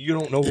Underwood, and you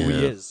don't know who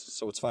he is,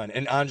 so it's fine.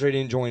 And Andre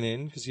didn't join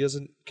in because he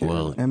doesn't care.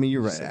 Well, I mean,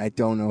 you're right. I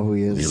don't know who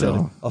he is.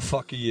 So A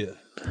fuck you.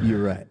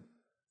 you're right.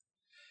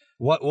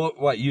 What?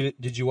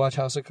 Did you watch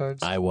House of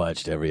Cards? I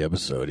watched every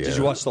episode. Yeah. Did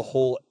you watch the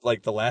whole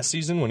like the last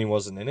season when he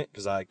wasn't in it?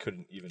 Because I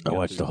couldn't even. I get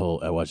watched through. the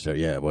whole. I watched it.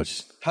 Yeah, I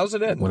watched. How's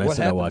it end? When I What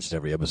said happened? I watched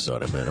every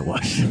episode, I meant I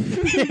watched.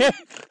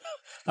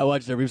 I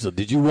watched every episode.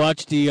 Did you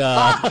watch the?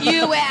 Fuck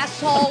you,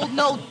 asshole.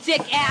 No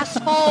dick,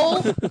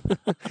 asshole.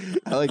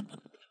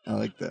 I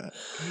like that.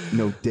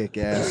 No dick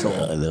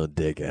asshole. No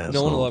dick ass.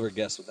 No one will ever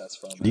guess what that's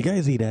from. Do you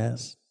guys eat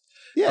ass?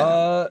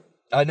 Yeah.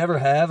 I never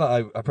have.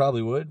 I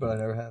probably would, but I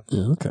never have.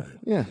 Yeah, okay.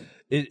 Yeah.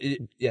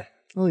 Yeah.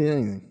 I'll eat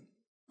anything.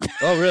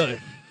 Oh, really?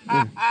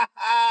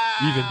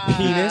 Even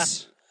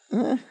penis?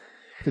 If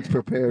it's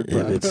prepared.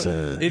 If it's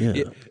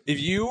If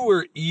you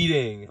were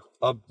eating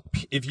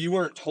if you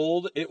weren't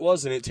told it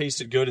was and it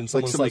tasted good and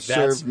someone's someone like,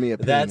 that's served me a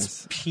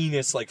that's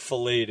penis like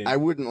filleted. I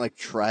wouldn't like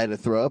try to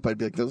throw up. I'd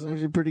be like, those are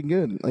actually pretty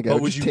good. Like, I but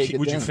would would just you take it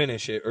would you down.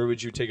 finish it or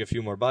would you take a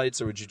few more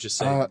bites or would you just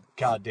say,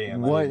 God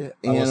damn? What I wasn't-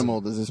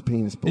 animal does this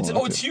penis belong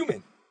to? It's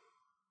human.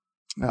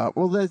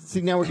 Well, see,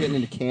 now we're getting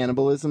into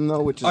cannibalism,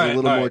 though, which is All right, a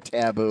little all more right.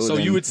 taboo. So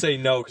than- you would say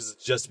no because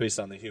it's just based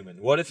on the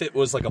human. What if it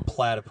was like a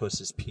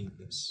platypus's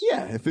penis?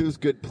 Yeah, if it was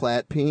good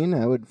plat peen,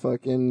 I would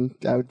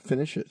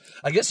finish it.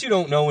 I guess you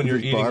don't know when If you're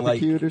it's eating like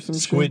barbecued or some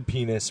squid shit?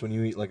 penis when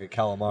you eat like a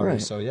calamari.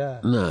 Right. So yeah.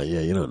 No, yeah,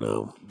 you don't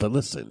know. But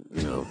listen,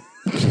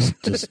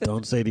 just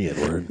don't say the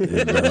N-word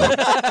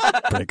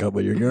and break up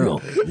with your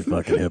girl. You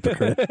fucking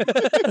hypocrite.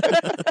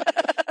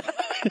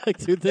 Like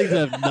two things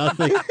have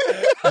nothing to do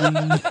Yo,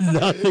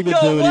 with each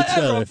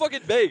whatever. other. I'm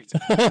fucking baked.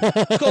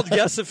 It's called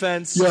guess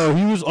offense. Yo,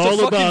 he was a all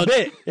fucking about,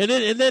 bit. and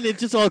then it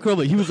just all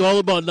crumbled. He was all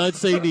about not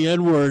saying the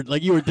N word.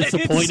 Like you were I didn't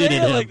disappointed say in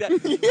it him. like that.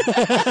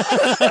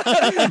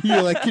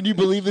 You're like, can you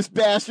believe this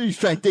bastard? He's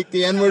trying to take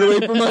the N-word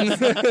away from us.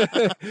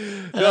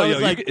 And No, I was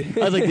yo,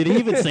 like, did he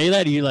even say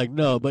that? And you're like,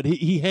 no, but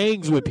he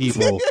hangs with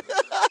people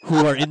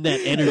who are in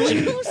that energy.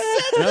 And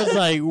I was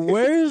like,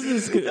 where is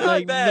this? Like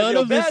My bad. none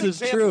Yo, of this bad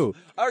is example. true.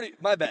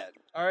 My bad.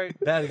 All right,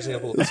 bad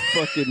example.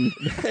 Fucking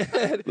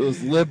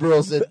those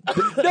liberals at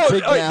No,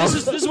 Big all right, Mouth.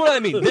 this is what I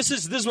mean. This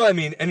is what I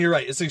mean, and you're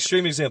right. It's an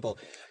extreme example.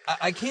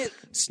 I can't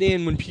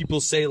stand when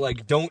people say,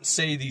 like, don't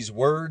say these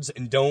words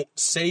and don't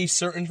say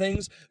certain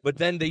things, but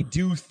then they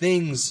do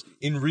things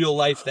in real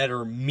life that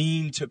are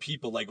mean to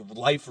people, like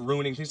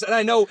life-ruining things. And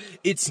I know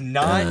it's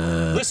not.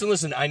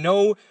 Listen, I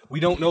know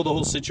we don't know the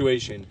whole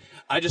situation.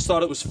 I just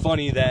thought it was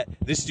funny that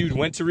this dude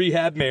went to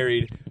rehab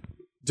married,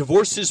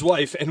 divorced his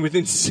wife, and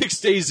within 6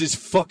 days is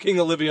fucking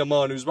Olivia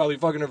Munn, who's probably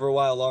fucking her for a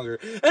while longer.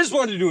 I just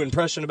wanted to do an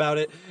impression about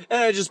it,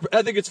 and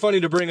I think it's funny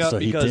to bring up So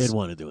because he did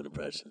want to do an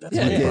impression. That's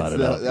Yeah, why he yeah. brought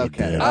it up. He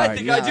Okay. did. I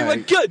think I do a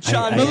good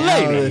John I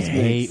Mulaney.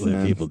 hate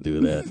when people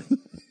do that.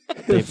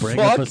 They bring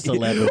up a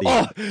celebrity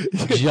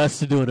just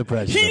to do an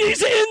impression.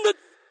 He's in the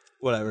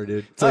whatever,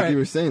 dude. It's like you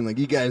were saying, like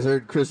you guys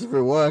heard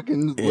Christopher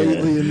Walken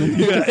lately in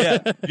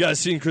the You guys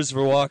seen Christopher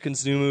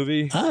Walken's new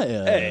movie?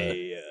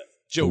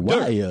 Joe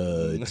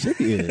Dirt.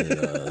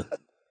 Chicken.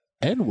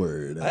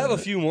 N-word. I have a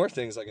few more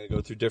things I'm going to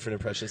go through different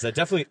impressions that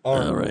definitely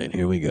aren't. All right,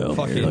 here we go.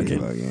 Fucking- Okay.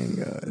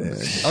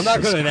 I'm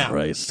not going to now.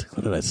 Christ,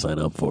 what did I sign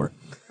up for?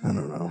 I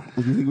don't know.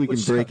 Do you think we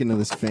can break into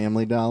this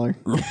Family Dollar?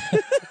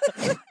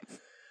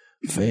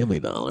 Family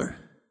Dollar.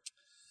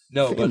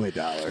 No, but Family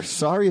Dollar.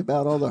 Sorry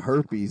about all the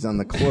herpes on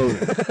the clothing.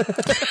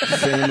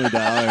 Family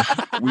Dollar.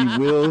 We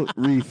will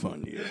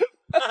refund you.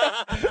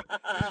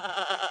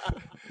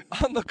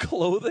 on the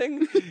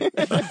clothing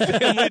at the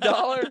Family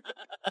Dollar?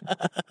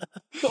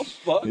 The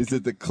fuck? Is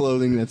it the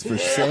clothing that's for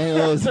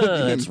sale? Is it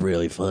That's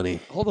really funny.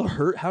 All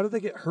the how did they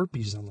get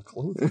herpes on the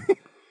clothing?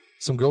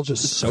 Some girl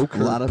just soaked a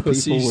her lot of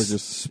pussy, people were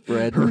just her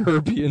spreading.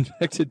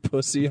 herpes-infected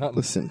pussy on.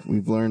 Listen,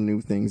 we've learned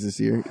new things this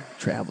year.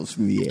 Travels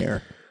through the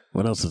air.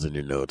 What else is in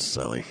your notes,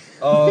 Sully?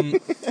 Um,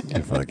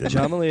 You're fucking.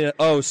 John Malia.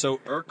 Oh, so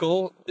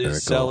Urkel is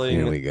Urkel, selling.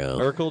 here we go.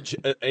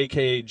 Urkel,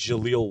 aka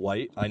Jaleel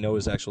White. I know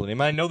his actual name.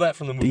 I know that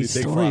from the movie These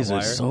Big stories Fat are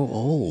Liar. so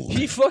old.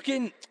 He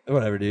fucking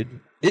whatever,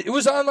 dude. It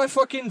was on my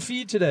fucking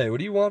feed today. What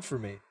do you want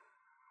from me?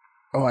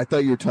 Oh, I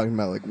thought you were talking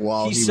about like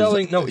while He's he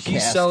selling. was No, cast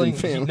he's in selling.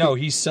 Family.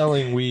 He's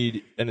selling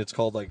weed, and it's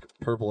called like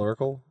Purple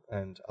Urkel.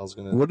 And I was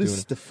gonna. What do is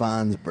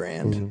Stefan's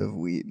brand of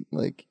weed?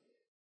 Like,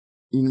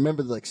 you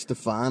remember, like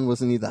Stefan,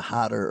 wasn't he the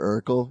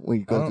hotter Urkel? When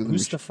you go through the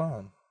who's machine?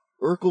 Stefan?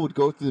 Urkel would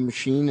go through the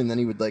machine and then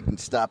he would like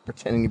stop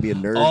pretending to be a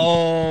nerd.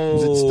 Oh,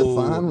 Was it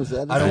Stefan? Was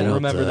that? I don't don't,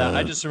 remember that.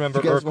 I just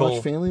remember Did you guys Urkel.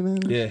 watch Family Man?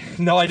 Yeah,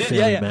 no, I did.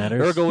 Family Yeah.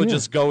 Matters? Urkel would Yeah.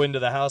 just go into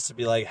the house and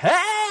be like,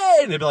 "Hey,"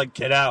 and they'd be like,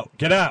 "Get out,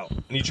 get out,"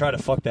 and he'd try to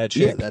fuck that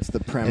chick. Yeah, that's the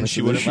premise. and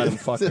she of the wouldn't let show. him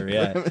fuck That's her, the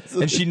yeah. premise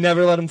of And she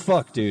never let him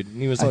fuck, dude.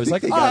 And he was always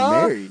like, think they got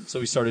 "Ah." married.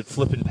 So he started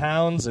flipping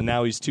pounds, and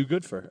now he's too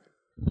good for her.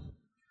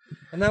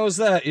 And that was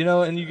that, you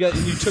know. And you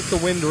took the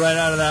wind right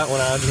out of that one,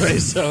 Andre.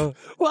 So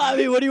Well, I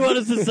mean, what do you want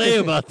us to say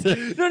about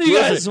this? none of you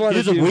guys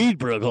wanted Here's a to. weed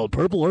bro called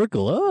Purple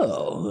Urkel.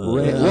 Oh.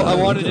 Well, I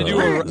wanted to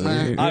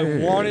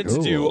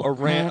do Cool. a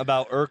rant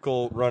about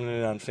Urkel running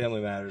it on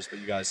Family Matters, but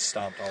you guys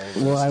stomped all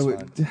over. Well, this. I It's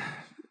would. fine.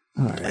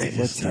 All right,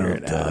 let's hear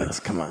it, don't, Alex.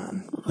 Come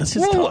on. Let's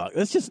just Whoa. talk.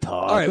 Let's just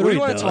talk. All right, what do you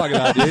want to talk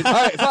about, dude? All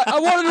right, fine. I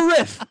wanted to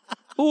riff.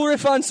 We'll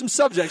riff on some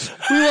subjects.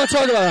 What do you want to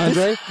talk about,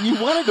 Andre?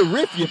 You wanted to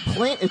riff.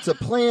 It's a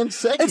planned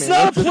segment. It's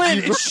not a That's plan.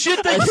 you- It's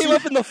shit that came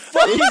up in the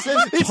fucking. It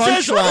says It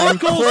says punchline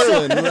Urkel.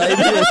 Quaygon right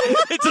here.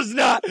 It does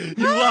not.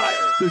 You liar.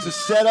 There's a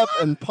setup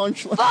and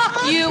punchline.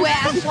 Fuck you,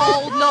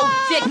 asshole. No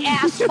dick,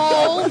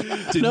 asshole.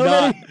 Did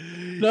not.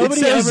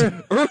 Nobody it says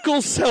ever.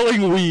 Urkel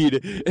selling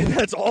weed, and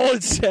that's all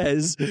it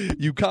says.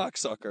 You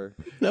cocksucker.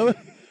 No,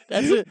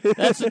 that's it.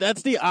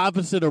 That's the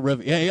opposite of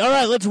riff. Yeah, all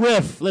right, let's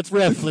riff. Let's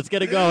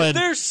get it going.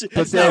 There's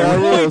there are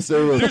rules,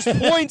 there are rules. There's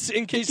points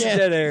in case of Yeah.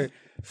 dead air.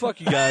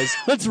 Fuck you guys.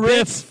 Let's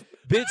riff.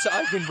 Bits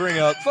I can bring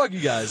up. Fuck you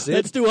guys. Dude.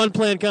 Let's do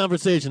unplanned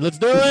conversation. Let's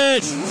do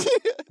it.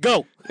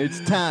 Go. It's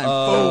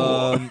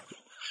time.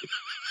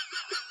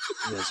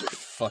 You guys are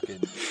fucking.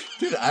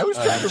 Dude, I was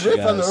trying to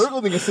riff on the guys.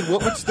 Urkel thing. I said,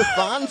 what would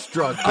Stefan's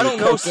drug be? I don't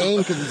know. Cocaine,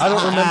 because I don't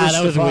remember.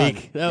 that was Stefan.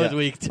 weak. That was Yeah.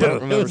 weak too. Don't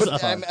remember It was-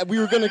 Stefan. we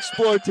were going to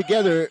explore it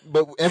together,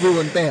 but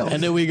everyone bailed.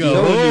 And then we go,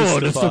 No one knew oh,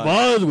 the Stefan.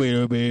 Stefan's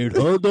weed, man.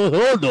 What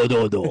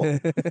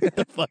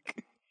the fuck?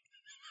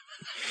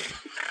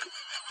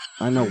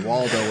 I know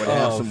Waldo would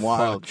have Oh, some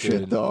wild fuck, shit,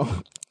 dude. though.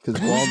 Because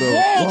Waldo.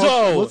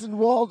 Waldo? Wasn't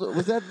Waldo?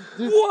 Was that.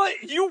 Dude,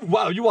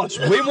 What? You watch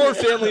way more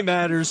Family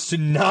Matters to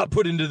not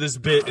put into this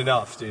bit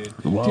enough, dude.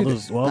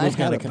 Waldo's I had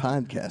got a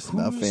podcast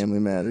about Family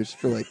Matters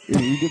for like.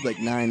 We did like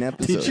 9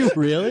 episodes. Did you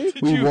really?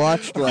 We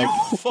watched like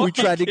you we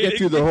tried to get fucking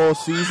through the whole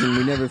season.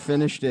 We never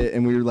finished it,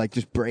 and we were like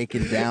just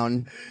breaking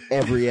down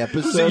every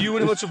episode. So you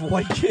and a bunch of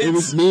white kids. It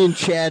was me and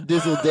Chad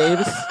Dizzle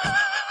Davis,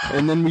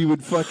 and then we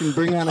would fucking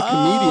bring on a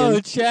Oh,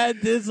 comedian. Chad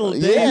Dizzle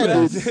Yeah,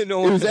 Davis. dude.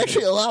 No It was one-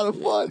 actually a lot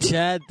of fun.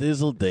 Chad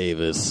Dizzle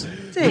Davis.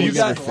 you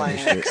guys,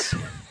 Finished it.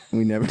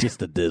 We never. Just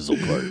the Dizzle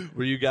part.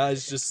 were you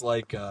guys just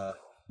like,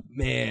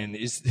 man,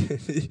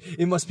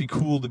 it must be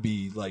cool to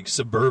be like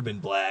suburban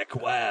black.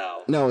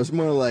 Wow. No, it's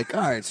more like,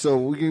 all right, so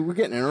we're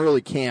getting an early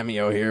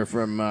cameo here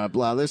from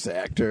blah this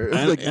actor. It's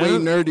like way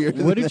nerdier.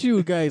 What did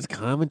you guys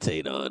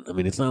commentate on? I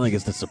mean, it's not like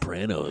it's The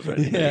Sopranos or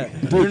anything. Yeah,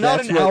 Dude, they're not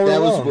that's an what, hour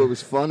That long. was what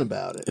was fun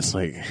about it. It's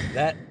like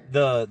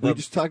We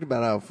just talked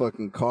about how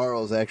fucking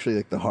Carl's actually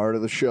like the heart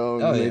of the show,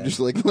 and they just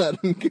like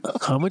let him go.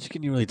 How much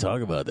can you really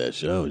talk about that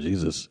show?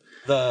 Jesus.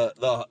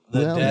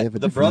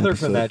 The brother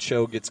from that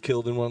show gets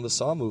killed in one of the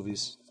Saw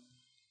movies.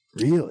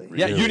 Really?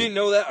 Yeah, you didn't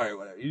know that? All right,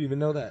 whatever. You didn't even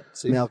know that.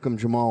 See? Malcolm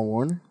Jamal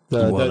Warner?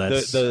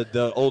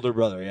 The older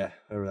brother, yeah.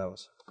 Whoever that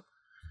was.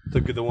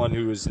 The one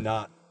who was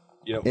not,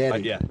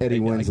 Eddie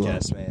Winslow. I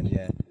guess, man,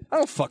 yeah. I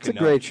don't fucking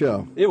know. It's a great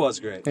show. It was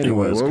great.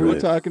 Anyway, what were we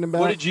talking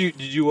about?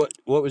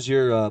 What was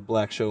your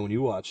black show when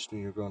you watched when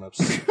you were growing up,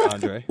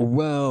 Andre?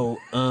 Well,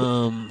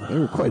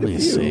 there were quite a few. Let me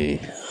see.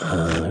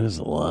 There's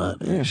a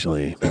lot,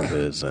 actually,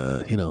 because,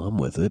 I'm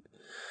with it.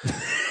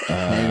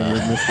 Hanging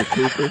with Mr.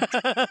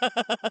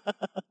 Cooper.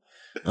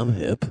 I'm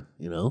hip,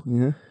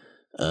 Yeah.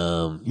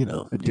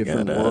 A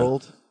different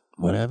world.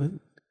 What happened?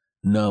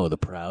 No, the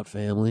Proud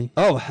Family.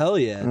 Oh, hell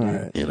yeah,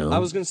 dude. Right. I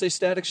was going to say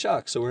Static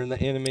Shock, so we're in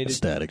the animated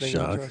Static thing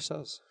Shock. to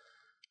ourselves.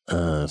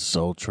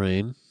 Soul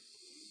Train.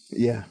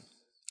 Yeah.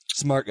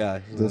 Smart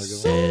guy. And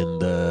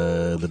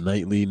the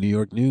nightly New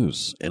York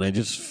News. And I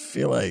just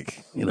feel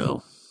like,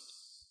 what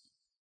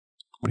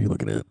are you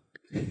looking at?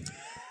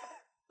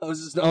 I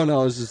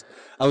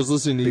was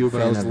listening to you,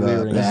 but I was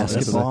leering.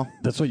 Basketball.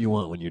 That's what you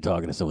want when you're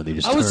talking to someone. They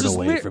just turn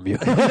away from you.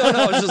 No,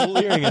 I was just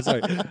leering.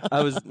 Sorry.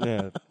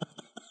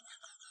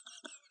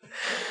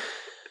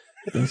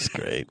 That's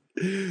great.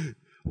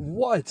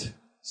 What?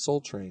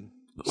 Soul Train.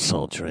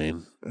 Soul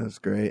Train. That was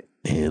great.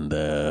 And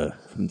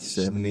from the Just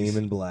 70s.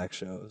 naming black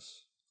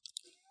shows.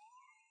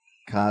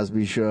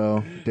 Cosby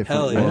Show. Different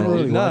Hell yeah.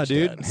 world. Nah,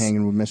 dude.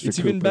 Hanging with Mr. It's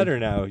Cooper. even better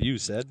now, you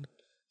said.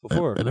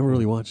 Before. I never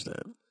really watched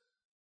that.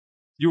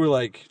 You were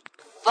like...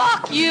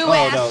 Fuck you,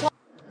 asshole.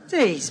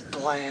 These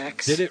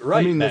blacks. Did it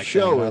right. I mean, the back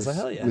show then. I was, like,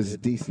 hell yeah, was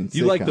dude. decent.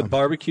 You like the sitcom.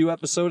 barbecue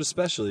episode,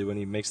 especially when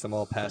he makes them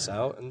all pass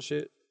out and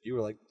shit. You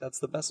were like, that's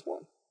the best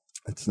one.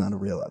 It's not a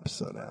real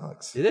episode,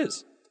 Alex. It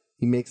is.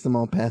 He makes them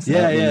all pass out.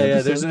 Yeah. in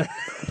the episode?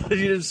 Have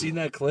you ever seen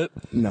that clip?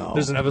 No.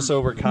 There's an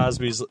episode where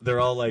Cosby's,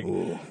 they're all like,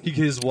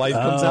 his wife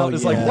comes Oh, out and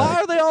is like, yeah. why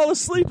are they all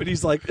asleep? And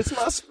he's like, it's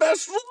my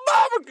special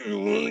barbecue.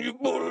 And you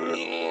put it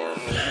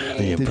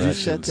in The Did you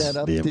set that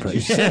up? Did you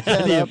impression. set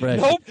that The up?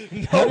 impression.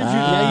 Nope. How did you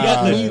now you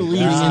got me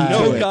leading into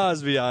No it?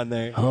 Cosby on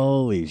there.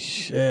 Holy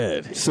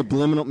shit.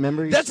 Subliminal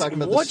memory. That's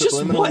talking about what the just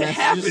subliminal what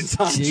messages?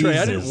 happened, Andre.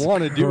 I didn't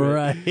want to do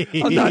it.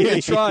 I'm not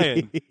even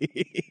trying.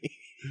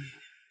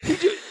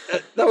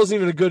 That wasn't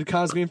even a good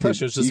Cosby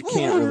impression. It's just you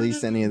can't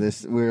release any of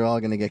this. We're all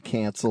going to get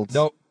canceled.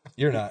 Nope,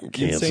 you're not. You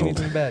didn't say Canceled.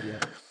 anything bad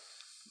yet.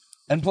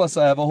 And plus,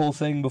 I have a whole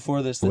thing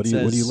before this that What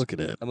says... are you looking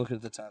at? I'm looking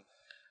at the time.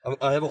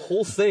 I have a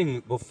whole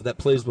thing that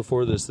plays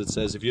before this that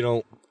says if you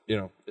don't,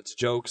 it's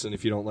jokes, and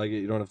if you don't like it,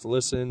 you don't have to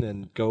listen,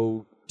 and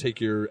go take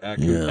your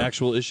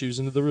actual issues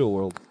into the real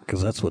world.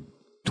 Because that's what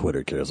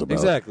Twitter cares about.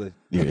 Exactly.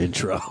 Your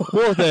intro.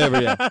 Or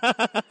whatever, yeah.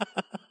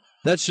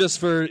 That's just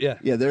for, yeah.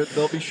 Yeah,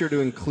 they'll be sure to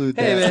include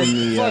Hey, that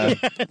man,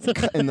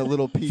 in the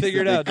little piece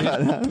Figure that it they out,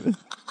 cut out of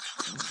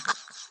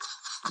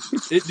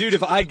it. Dude,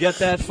 if I get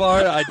that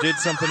far, I did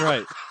something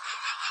right.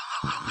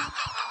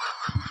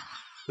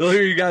 They'll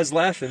hear you guys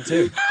laughing,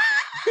 too.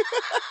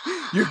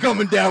 You're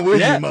coming down with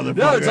me, motherfucker.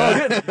 No, it's all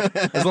good.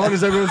 As long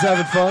as everyone's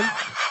having fun.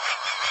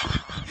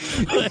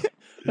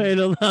 Wait,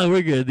 hold on,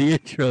 we're good. The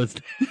intro's.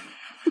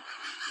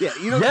 Yeah,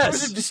 Yes.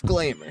 there's a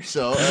disclaimer.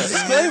 So,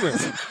 Disclaimer.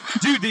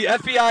 Dude, the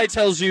FBI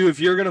tells you if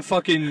you're going to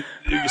fucking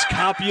just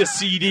copy a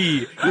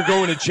CD, you're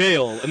going to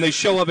jail. And they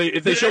show up,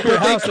 if they show up at your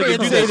house, they can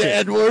do that shit.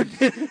 N-word.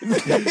 They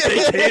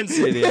can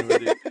say the N-word,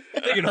 dude.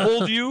 They can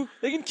hold you.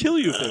 They can kill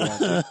you if they want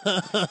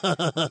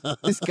to.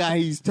 This guy,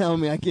 he's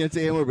telling me I can't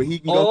say N-word, but he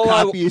can go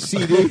copy a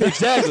CD.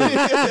 Exactly.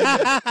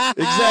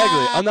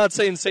 Exactly. I'm not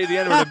saying say the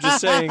N-word. I'm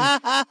just saying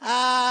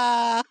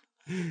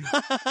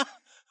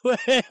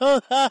Wait,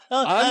 hold on.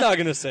 I'm not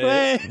going to say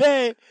it.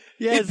 Wait.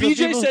 Yeah, If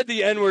BJ said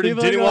the N-word and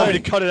didn't want me to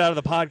cut it out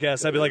of the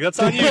podcast, I'd be like, that's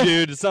on you,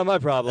 dude. It's not my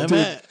problem.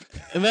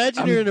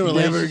 Imagine you're in a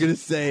relationship. Never gonna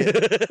say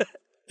it.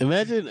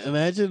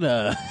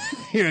 Imagine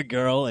you're a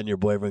girl and your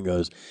boyfriend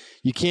goes,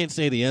 you can't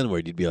say the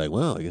N-word. You'd be like,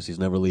 well, I guess he's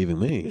never leaving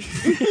me.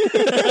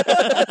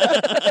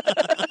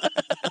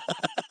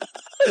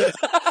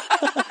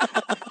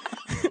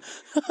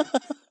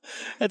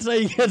 That's how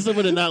you get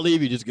someone to not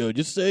leave you. Just go,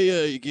 just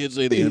say you can't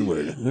say the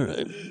N-word. All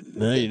right.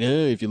 Now you know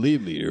if you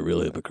leave me, you're a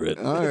real hypocrite.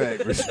 All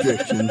right,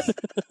 restrictions.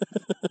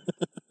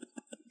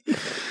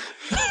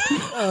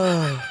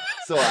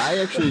 So I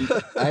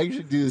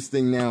actually do this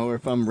thing now where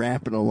if I'm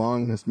rapping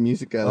along this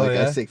music,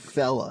 I say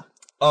fella.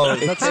 Oh,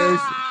 It carries,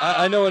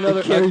 I know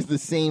another. it carries the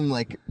same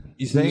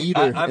You think? meter.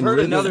 I've and heard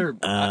rhythm.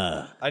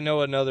 another. I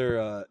know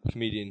another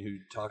comedian who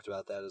talked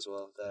about that as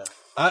well.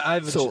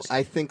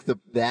 I think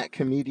that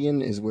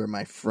comedian is where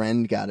my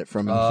friend got it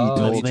from. And Oh, he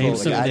told let's me. name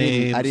Like, some I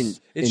names. didn't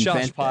It's Josh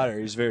invent that. Potter.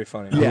 He's very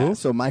funny. Yeah,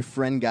 so my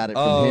friend got it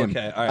from Oh, him.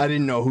 okay, all right. I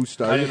didn't know who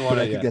started I didn't it, wanna-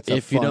 but I think yeah. that's a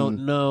If you fun,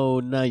 don't know,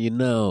 now you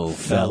know,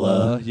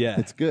 fella. Yeah.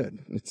 It's good.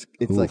 It's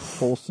like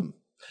wholesome.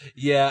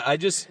 Yeah,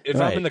 if I'm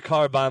Right. in the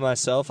car by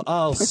myself,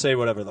 I'll say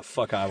whatever the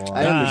fuck I want.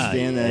 I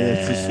understand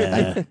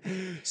that.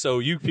 It's just, So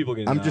you people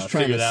can I'm just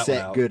trying figure to that one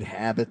set out. good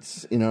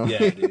habits, you know.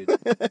 Yeah, dude.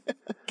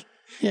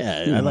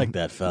 Yeah, I like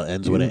that fella.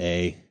 Ends with an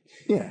A.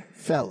 Yeah,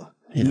 fella.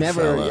 Yeah,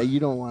 Never. fella. You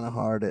don't want to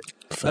hard it.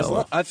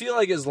 Fella. I feel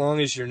like as long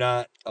as you're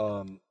not,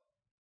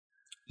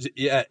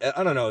 yeah,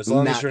 I don't know. As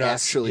long Not as you're not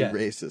actually yeah.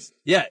 racist.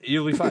 Yeah,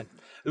 you'll be fine.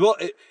 Well,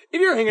 if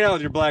you're hanging out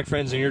with your black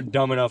friends and you're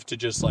dumb enough to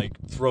just like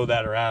throw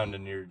that around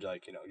and you're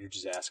like, you're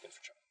just asking for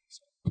trouble.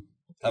 So,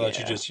 how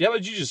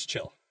about you just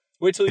chill?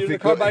 Wait till you're in the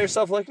car by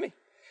yourself like me,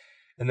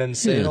 and then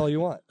say it all you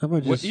want. How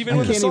about just, Even I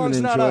when the can't song's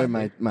even not enjoy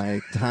on.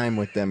 my time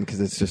with them because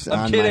it's just I'm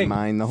on kidding. my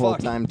mind the whole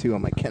Fuck. time too.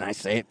 I'm like, can I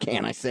say it?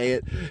 Can I say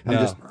it? I'm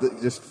No.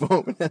 just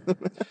foaming at them.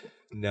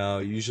 No,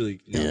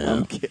 usually. No. Yeah.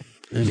 I'm kidding.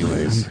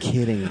 Anyways. I'm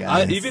kidding,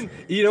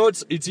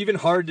 guys. It's even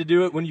hard to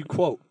do it when you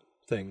quote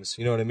things.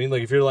 You know what I mean?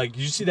 Like if you're like,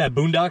 did you see that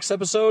Boondocks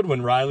episode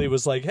when Riley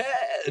was like, hey,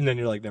 and then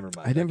you're like, never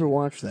mind. I never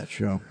watched that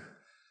show.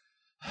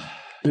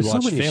 There's so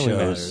watch many Family shows.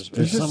 Matters, but-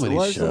 There's so many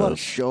There's a lot of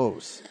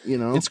shows. shows, you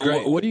know? It's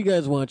great. What are you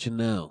guys watching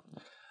now?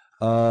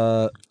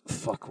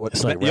 Fuck. What?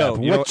 It's like Yo,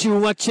 rap. you know What you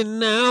watching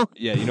now?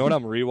 Yeah, you know what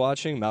I'm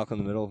rewatching? Malcolm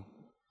in the Middle.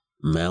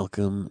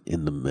 Malcolm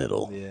in the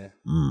Middle. Yeah.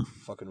 Mm.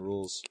 Fucking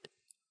rules.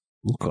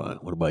 Okay.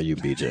 What about you,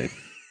 BJ?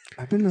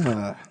 I've been,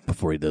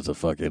 Before he does a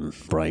fucking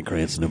Bryan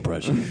Cranston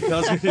impression.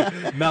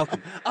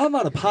 Malcolm, I'm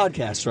on a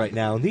podcast right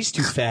now, and these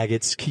two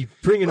faggots keep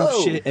bringing up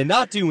shit and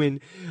not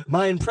doing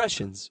my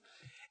impressions.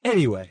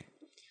 Anyway.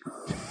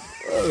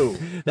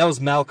 That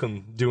was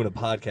Malcolm doing a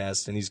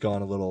podcast, and he's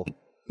gone a little...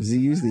 does he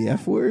use the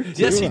F word?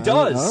 Yes, he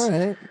does. All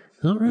right.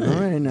 All right.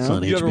 All right, now. It's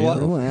on You ever HBO. watch-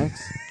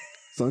 Relax.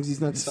 As long as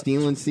he's not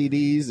stealing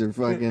CDs or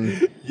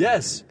fucking...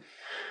 Yes.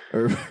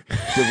 or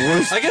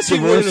divorce. I guess he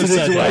wouldn't have his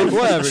said that. wife,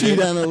 Whatever, cheat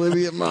dude. on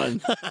Olivia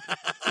Munn.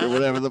 Or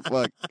whatever the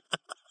fuck.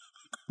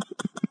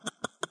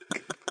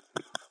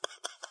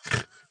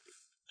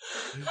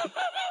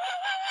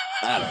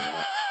 I don't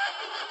know.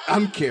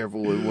 I'm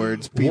careful with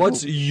words. People.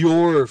 What's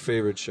your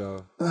favorite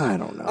show? I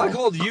don't know. I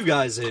called you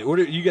guys it. What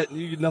are, you get?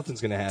 Nothing's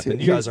gonna happen.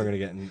 Dude, You guys aren't gonna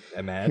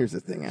get mad. Here's the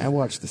thing. I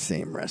watch the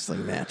same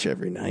wrestling match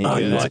every night. Oh,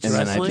 you and watch then I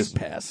wrestling? just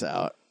pass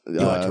out. You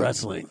watch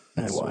wrestling?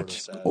 I That's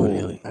watch. sorta sad. Oh,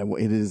 Really?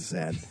 it is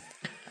sad.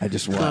 I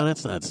just watch. No,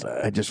 that's not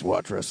sad. I just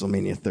watch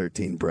WrestleMania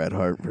 13, Bret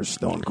Hart versus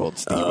Stone Cold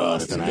Steve that's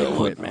Austin. a I good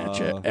quit match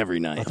every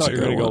night. I thought you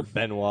were good gonna one. go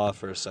Benoit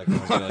for a second. I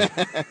was like,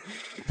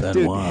 Benoit.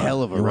 Dude,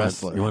 hell of a You want-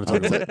 wrestler. You want to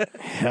talk about?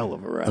 Hell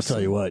of a wrestler. I'll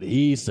tell you what.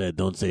 He said,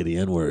 "Don't say the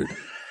N word,"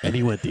 and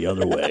he went the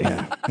other way.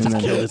 And Just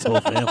then- killed his whole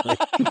family.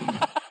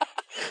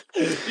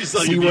 he's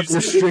like, See if what you-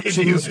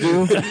 restrictions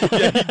do?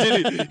 Yeah, he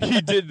did it.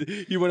 He did.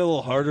 He went a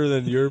little harder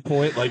than your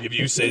point. Like, if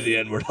you say the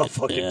N word, I'll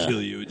fucking Yeah.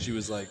 kill you. And she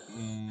was like,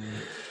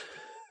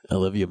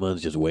 Olivia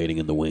Munn's just waiting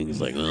in the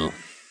wings, like, oh,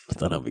 I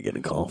thought I'd be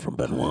getting a call from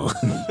Benoit.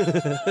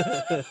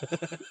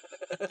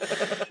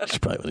 She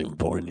probably wasn't even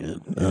born yet.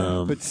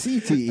 But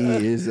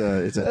CTE is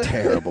a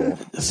terrible,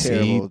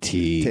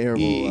 CTE.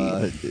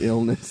 terrible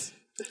illness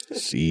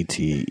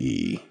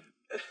CTE.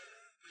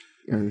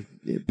 or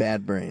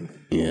bad brain.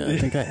 Yeah, I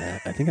think I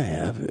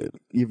have it.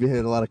 You've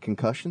had a lot of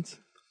concussions.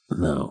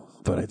 No,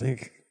 but I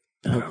think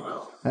I don't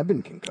know. I've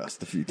been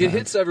concussed a few times. it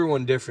hits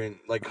everyone different.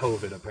 Like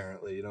COVID,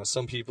 apparently. You know,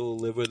 some people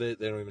live with it;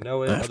 they don't even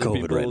know it. I have Other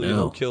COVID people, right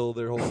now. kill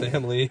their whole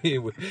family,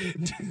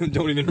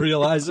 don't even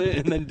realize it,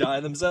 and then die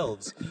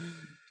themselves.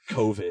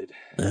 COVID.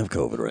 I have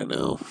COVID right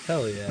now.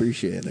 Hell yeah.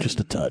 Appreciate it. Just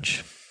a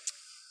touch.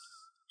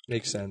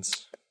 Makes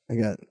sense. I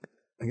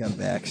got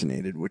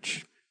vaccinated,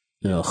 which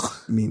Ugh.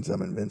 means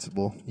I'm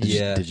invincible.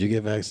 Yeah. Did you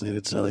get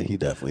vaccinated, Sally? He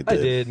definitely I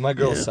did. did. My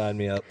girl Yeah. signed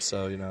me up,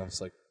 so,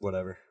 it's like,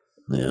 whatever.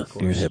 Yeah,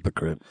 you're a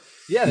hypocrite.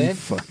 Yeah, You man.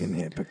 fucking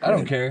hypocrite. I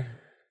don't care.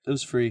 It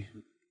was free.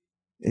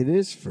 It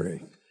is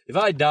free. If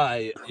I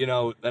die, then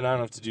I don't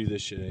have to do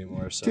this shit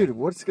anymore. So. Dude,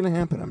 what's going to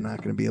happen? I'm not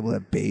going to be able to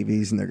have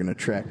babies and they're going to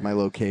track my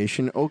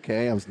location.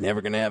 Okay, I was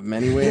never going to have them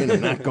anyway and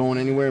I'm not going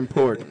anywhere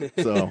important.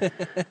 So,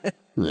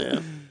 Yeah,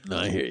 no,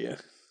 I hear you.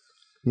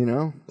 you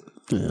know,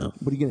 Yeah,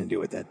 what are you going to do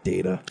with that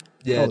data?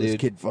 Yeah, This dude.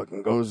 kid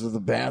fucking goes to the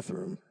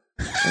bathroom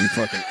and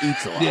fucking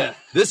eats a lot. Yeah,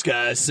 this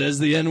guy says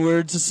the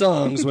N-word to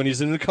songs when he's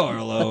in the car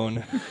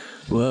alone.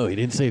 whoa, he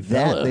didn't say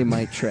That fella. they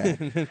might track.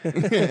 He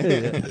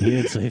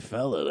didn't say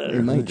fella there.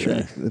 They might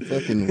track. The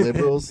fucking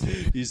liberals,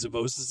 He's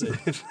supposed to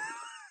say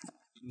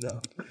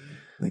no.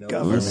 the No,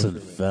 government. Listen,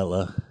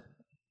 fella.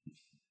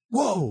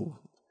 Whoa.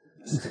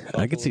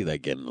 I could see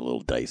that getting a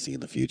little dicey in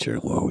the future.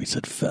 Whoa, he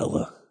said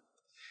fella.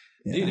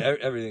 Dude,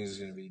 everything's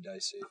going to be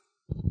dicey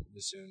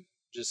soon.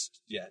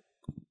 Just,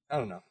 I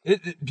don't know.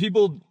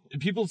 People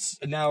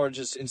now are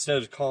just, instead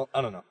of call,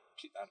 I don't know.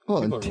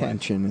 Well, People are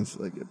intention is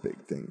like a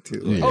big thing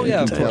too. Yeah, Oh, yeah,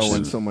 you of can tell course.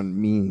 when someone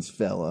means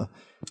fella.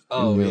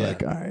 Oh, and you're yeah.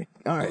 like,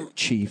 all right,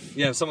 chief.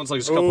 Yeah, if someone's like,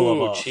 there's a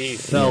couple of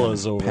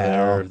fellas over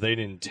pal. there, they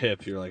didn't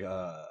tip, you're like,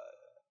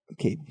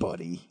 Okay,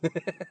 buddy.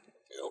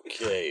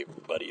 Okay,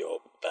 buddy,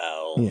 old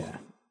pal. Yeah,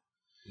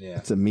 yeah.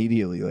 it's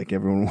immediately like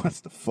everyone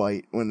wants to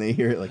fight when they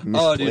hear it. Like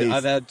misplaced.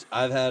 Oh,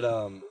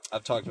 dude,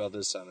 I've talked about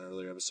this on an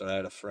earlier episode. I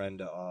had a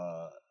friend,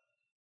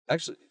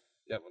 actually,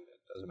 yeah, well,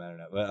 it doesn't matter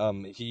now,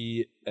 but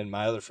he and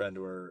my other friend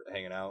were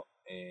hanging out,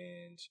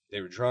 and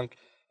they were drunk,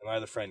 and my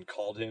other friend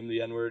called him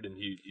the N-word, and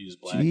he was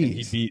black, and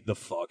he Jeez. beat the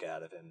fuck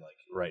out of him, like,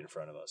 right in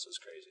front of us. It was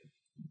crazy.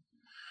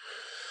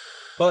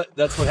 But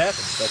that's what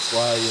happens. That's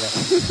why,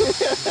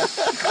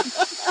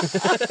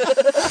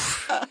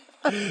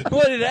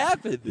 what had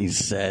happened? He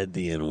said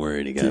the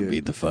N-word. He got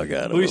beat the fuck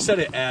out of him. We said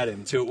it at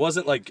him, too. It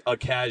wasn't like a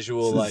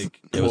casual, like...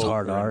 It was quote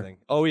hard or R. anything.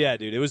 Oh, yeah,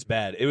 dude. It was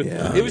bad. It was...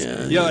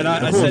 Yeah. And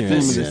I said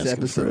this... This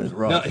episode is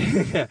rough.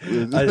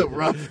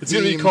 It's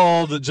going to be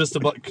called just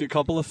a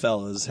couple of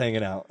fellas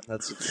hanging out.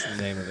 That's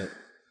the name of it.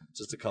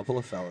 Just a couple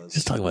of fellas.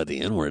 Just talking about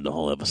the N-word the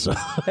whole episode.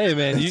 Hey,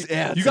 man, you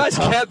guys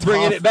kept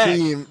bringing it back.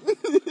 You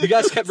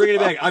guys kept bringing it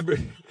back.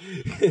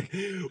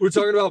 We're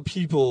talking about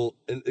people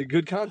in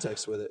good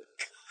context with it.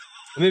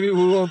 Maybe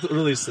we won't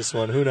release this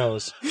one. Who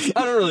knows?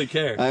 I don't really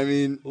care. I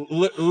mean,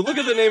 look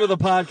at the name of the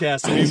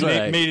podcast and we've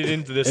made it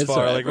into this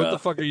far. Right, like, bro. what the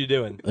fuck are you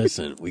doing?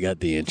 Listen, we got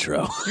the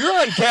intro.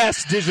 You're on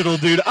Cast Digital,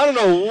 dude. I don't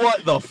know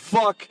what the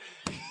fuck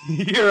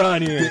you're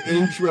on here. the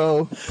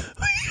intro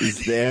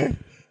is there.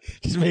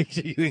 Just make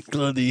sure you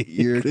include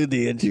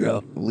the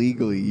intro.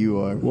 Legally, you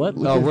are. What?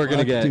 Oh, we're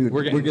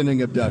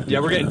getting abducted. Yeah,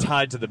 we're getting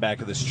tied to the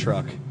back of this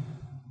truck.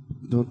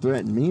 Don't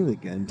threaten me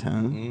with gun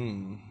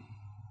time.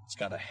 It's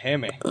got a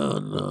hammy. Oh,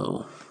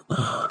 no.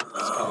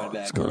 It's coming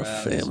back It's got a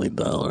around. Family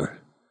Dollar.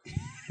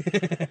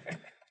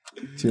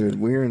 Dude,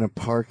 we're in a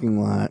parking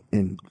lot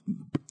in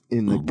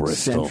the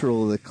Bristol.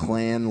 central of the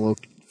Klan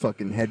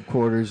fucking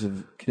headquarters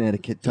of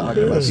Connecticut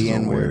talking about the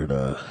N-word.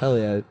 Hell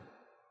yeah.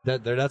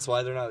 That's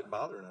why they're not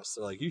bothering us.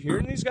 They're like, you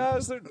hearing these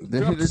guys?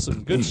 They're up to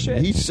some good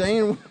shit. He's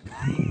saying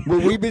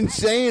what we've been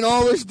saying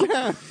all this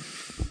time.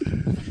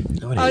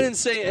 I didn't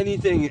say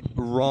anything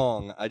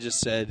wrong. I just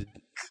said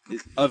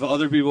if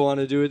other people want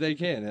to do it, they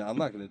can. I'm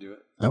not going to do it.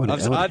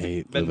 I've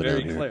hate been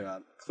living very out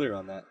here. clear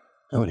on that.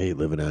 I would hate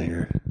living out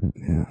here.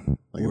 Yeah,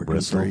 Like in working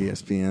Bristol. for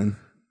ESPN.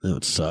 That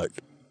would suck.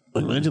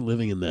 Like, imagine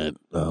living in that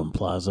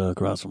plaza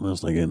across from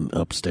us, like in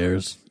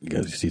upstairs. You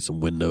guys see some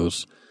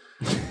windows.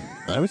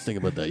 I always think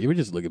about that. You ever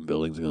just look at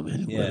buildings and go,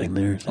 man, living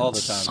there all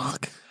that the time.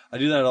 suck. I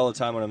do that all the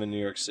time when I'm in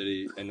New York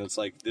City, and it's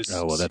like this.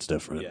 Oh, well, that's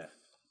different. Yeah.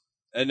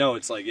 And no,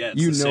 it's like it's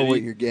You the know city.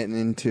 what you're getting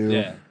into.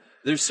 Yeah.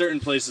 There's certain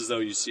places though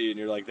you see, and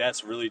you're like,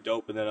 that's really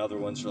dope, and then other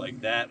ones are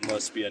like, that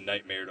must be a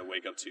nightmare to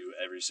wake up to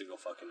every single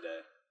fucking day.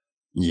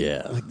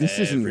 Yeah. Like, this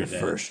isn't your Every day.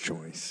 first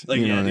choice. Like,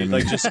 You know yeah, what dude, I mean?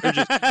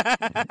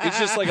 like it's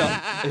just like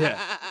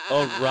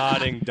a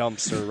rotting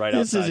dumpster right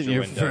This outside isn't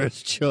your your window.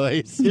 first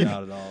choice.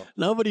 Not at all.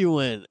 Nobody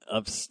went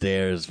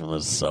upstairs from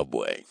a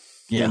subway.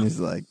 Yeah. And it's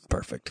like,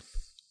 Perfect.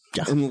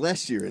 Yeah.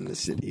 unless you're in the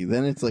city,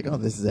 then it's like, oh,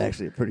 this is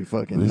actually a pretty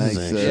fucking This nice.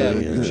 is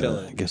actually, yeah,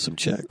 chilling. get some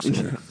checks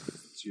here.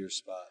 It's your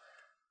spot.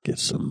 Get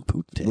some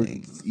We're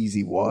poutine.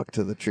 easy walk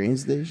to the train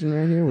station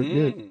right here. We're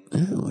good.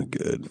 Yeah, we're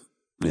good.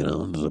 You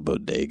know, there's a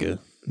bodega.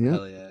 Yeah.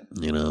 Hell yeah.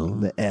 You know,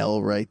 The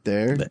L right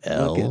there. the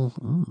L. Fuck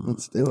it. Mm.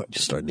 Let's do it.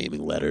 Just start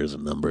naming letters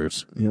and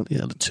numbers. Yep.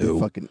 Yeah, the 2,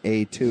 Fucking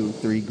A2,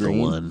 3 the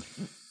green. 1,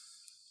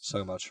 Just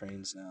talking about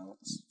trains now.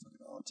 It's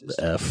fucking autistic.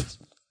 the F.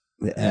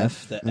 The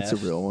F. The That's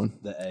F. a real one.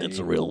 The A. It's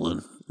a real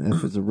one.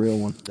 F is a real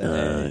one.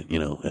 You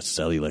know, as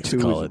Sally likes 2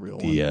 to call is a it, real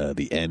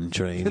the N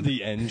train.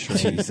 The N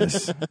train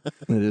Jesus. It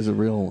is a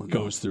real one.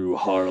 goes through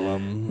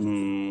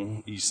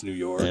Harlem, East New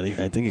York.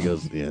 I think it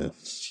goes, yeah.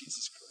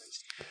 Jesus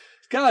Christ.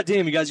 God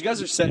damn you guys. You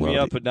guys are setting me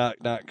Well, up but not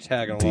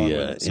tagging along with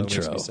The it. So it makes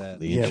intro. me sad.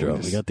 The Yeah, intro. we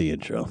We just- got the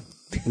intro.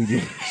 We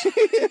do.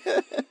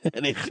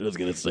 An intro's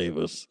going to save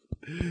us.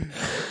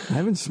 I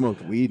haven't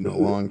smoked weed in a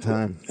long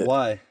time.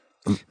 Why?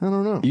 I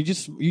don't know. You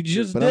just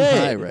But did. I'm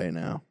high right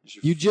now.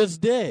 You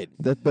just did.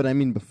 But I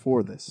mean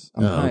before this.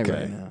 I'm Oh, high okay.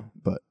 right now.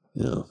 But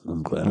Yeah,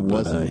 I'm glad I I'm not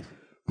wasn't. high.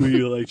 Were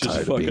you like just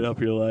Tired of fucking being- up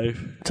your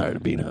life? Tired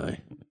of being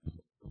high.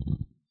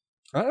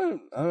 I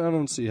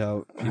don't see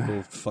how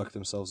people fuck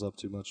themselves up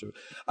too much.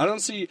 I don't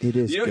see. It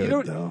is you good,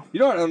 don't, though. You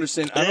don't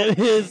understand. I don't, It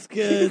is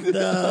good,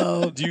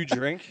 though. do you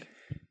drink?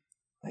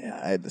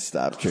 yeah, I had to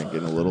stop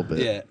drinking a little bit.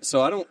 Yeah.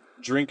 So I don't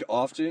drink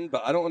often,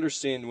 but I don't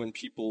understand when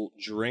people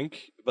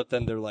drink, but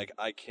then they're like,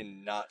 I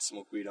cannot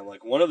smoke weed. I'm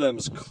like, one of them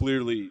is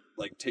clearly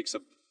like takes a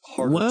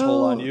harder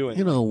toll on you. And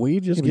you know,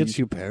 weed just gets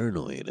you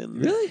paranoid and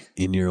Really?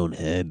 in your own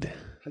head.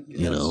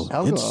 You know,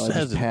 Alcohol, I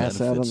has just its pass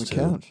out on the benefits, too.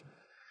 couch.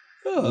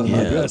 oh, Yeah.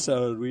 I guess I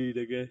would weed.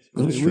 I guess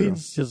That's true.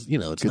 Weed's just, you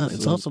know, it's Good not. It's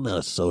sleep. also not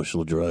a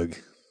social drug.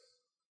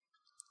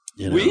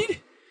 You know?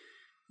 weed.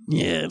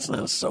 Yeah, it's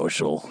not a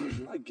social.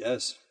 I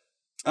guess.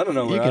 I don't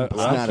know. You Where can It's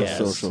not as Podcast.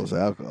 social as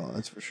alcohol,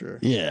 that's for sure.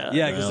 Yeah,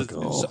 yeah, because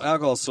alcohol.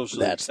 alcohol is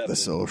socially That's accepted. the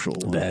social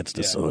one. That's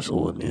the Yeah.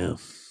 social one. Yeah.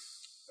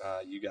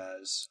 You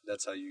guys.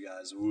 That's how you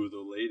guys woo the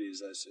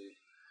ladies. I see.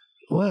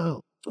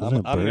 Well,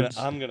 I'm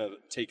gonna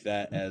take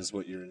that as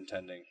what you're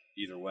intending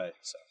either way.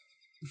 So,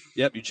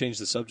 yep, you changed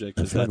the subject.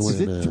 I 'Cause feel like that's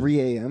Is it 3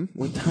 a.m.?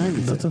 What time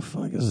is What it? the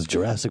fuck? This is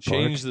Jurassic Park.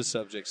 change the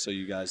subject so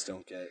you guys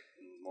don't get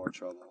in more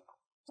trouble.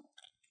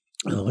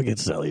 Oh, look at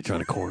Sally trying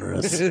to corner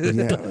us.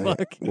 Yeah,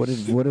 right. What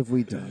have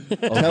we done?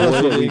 Tell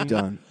us what we've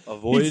done.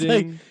 Avoiding.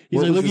 He's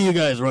What like, was look at this- you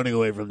guys running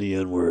away from the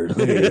N word.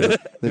 Look at you.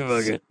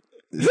 That's- Fucking-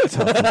 it's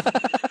tough.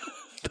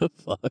 the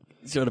fuck?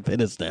 He's trying to pin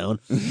us down.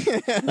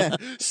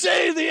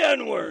 Say the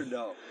N word.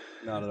 No,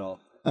 not at all.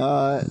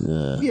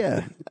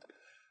 Yeah.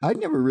 I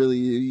never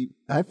really.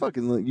 I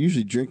fucking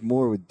usually drink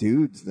more with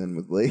dudes than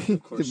with ladies.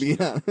 To be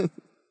honest.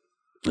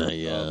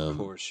 Of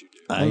course you do.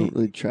 I don't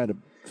really try to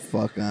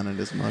fuck on it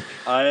as much.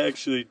 I'm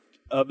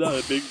not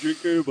a big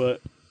drinker,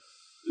 but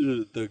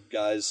the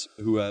guys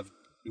who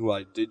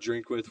I did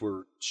drink with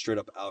were straight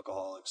up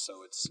alcoholics,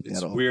 so it's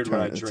weird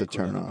when I drink with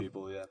other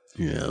people.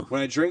 Yeah.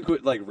 When I drink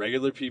with like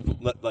regular people,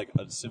 like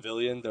a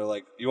civilian, they're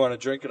like, "You want a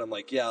drink?" And I'm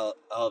like, "Yeah,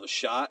 I'll have a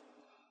shot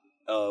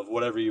of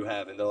whatever you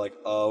have." And they're like,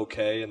 "Oh,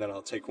 okay." And then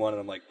I'll take one, and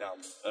I'm like, "No,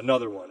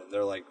 another one." And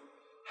they're like,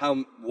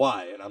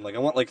 why? And I'm like, I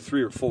want like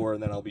 3 or 4,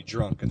 and then I'll be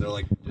drunk. And they're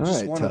like, I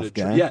just wanted a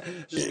drink. Yeah,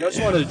 I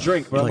just wanted a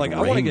drink, but I'm like,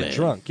 I want to get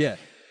drunk. Yeah.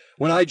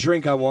 When I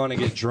drink, I want to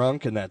get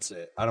drunk, and that's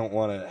it. I don't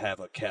want to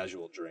have a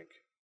casual drink.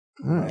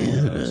 All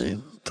right.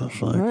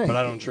 But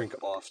I don't drink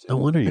often. No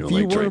wonder you don't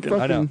like drinking.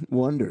 I know.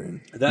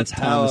 Wondering. That's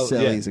how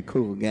Tomaselli's a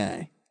cool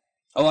guy.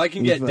 Oh, I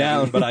can get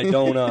down, but I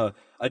don't.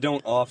 I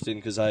don't often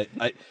because I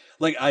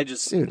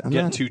just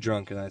get too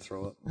drunk and I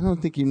throw up. I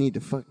don't think you need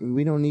to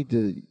We don't need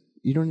to.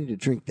 You don't need to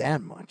drink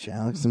that much,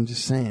 Alex. I'm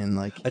just saying,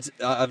 like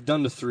I've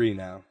done to 3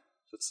 now.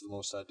 That's the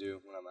most I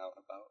do when I'm out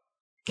and about.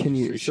 Can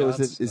you? Is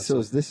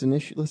this an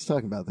issue? Let's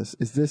talk about this.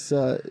 Is this?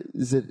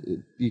 Is it?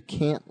 You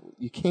can't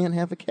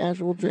have a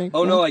casual drink.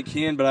 Oh no, I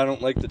can, but I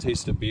don't like the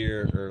taste of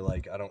beer, or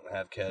like I don't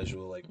have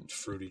casual like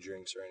fruity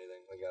drinks or anything.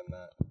 Like I'm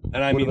not.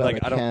 And I mean,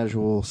 like I don't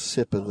casual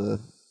sip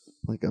of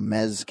like a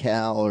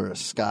mezcal or a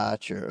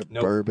scotch or a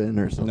bourbon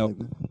or something. Like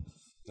that.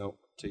 Nope.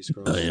 Tastes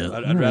gross. Oh, yeah.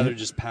 I'd rather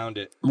just pound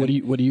it. What do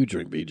you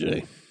drink,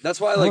 BJ? That's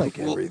why I like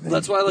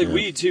that's why I like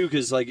weed too,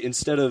 because like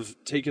instead of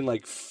taking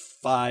like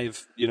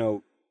 5,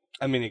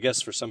 I mean, I guess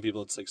for some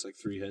people it takes like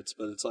 3 hits,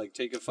 but it's like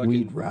take a fucking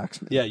weed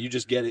rocks, man. Yeah, you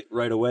just get it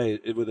right away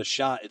with a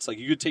shot. It's like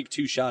you could take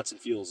 2 shots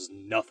and feels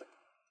nothing,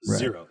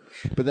 zero.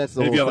 But that's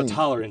the and whole if you have thing. a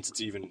tolerance,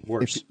 it's even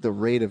worse. The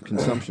rate of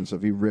consumption. So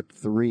if you rip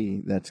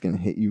 3, that's going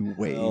to hit you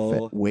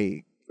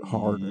way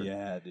harder.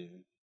 Yeah, dude.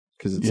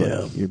 Because it's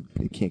like you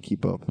can't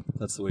keep up.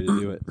 That's the way to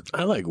do it.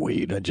 I like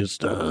weed. I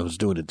just I was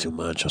doing it too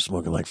much. I was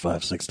smoking like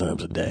 5-6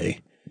 times a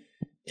day,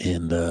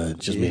 and it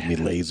just made me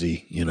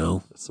lazy.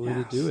 That's the way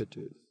to do it,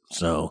 dude.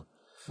 So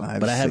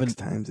 5-6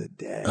 times a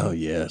day. Oh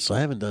yeah. So I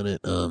haven't done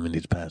it in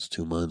these past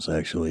 2 months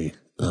actually.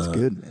 That's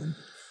good, man.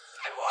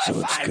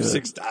 So it's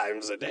 5-6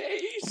 times a day.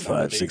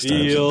 5-6 times a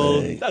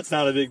day. That's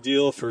not a big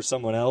deal for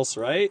someone else,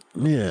 right?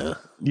 Yeah,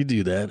 you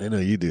do that. I know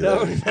you do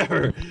that.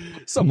 Never.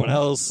 Someone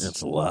else.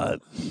 That's a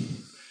lot.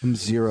 I'm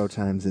 0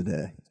 times a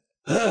day.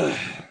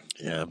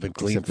 Yeah, I've been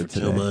clean for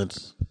 2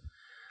 months.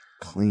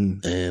 Clean.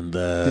 And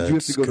did you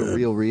have to go to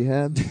real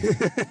rehab?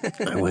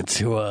 I went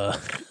to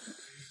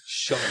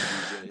Shut up,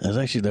 DJ. I was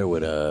actually there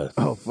with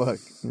oh fuck!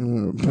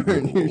 I'm gonna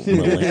burn your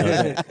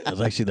shit. I was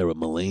actually there with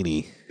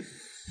Mulaney.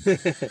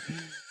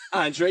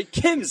 Andre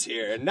Kim's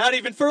here, and not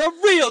even for a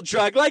real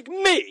drug like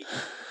me.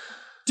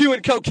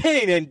 Doing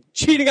cocaine and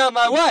cheating on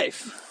my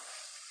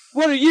wife.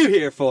 What are you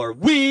here for?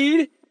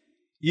 Weed?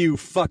 You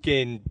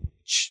fucking...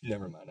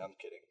 Never mind, I'm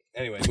kidding.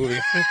 Anyway, moving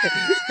on.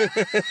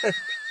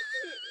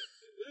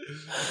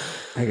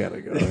 I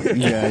gotta go.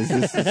 You guys,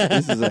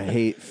 this is a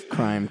hate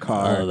crime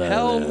car.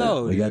 Hell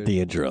no. We got the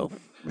intro. All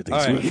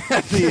right. We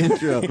got the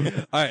intro.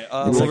 All right.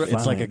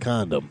 It's like a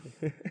condom.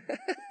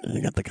 I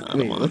got the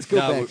condom Wait, on. let's go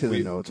back to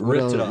the notes.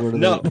 Ripped it off.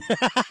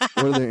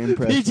 What are their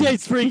impressions?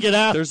 BJ's freaking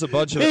out. There's a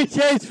bunch of...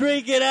 BJ's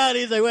freaking out.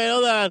 He's like, wait,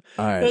 hold on.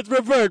 All right. Let's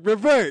revert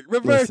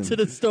Listen. to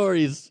the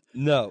stories.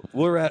 No,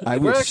 I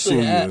would sue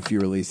you if you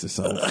release this.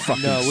 I'll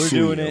fucking No, we're sue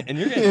doing you. it, and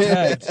you're getting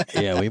tagged.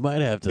 Yeah, we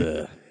might have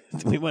to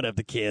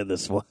can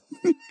this one.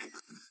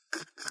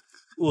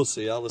 We'll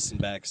see. I'll listen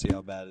back, see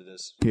how bad it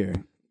is. Here.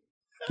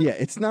 Yeah,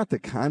 it's not the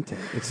content.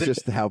 It's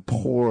just how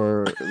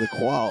poor the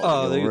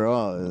quality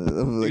overall of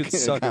You the can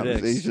suck your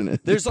conversation is.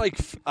 dicks. There's like,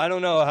 I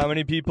don't know how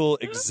many people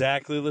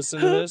exactly listen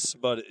to this,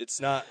 but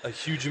it's not a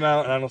huge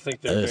amount, and I don't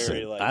think they're Listen,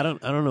 very like... I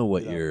don't know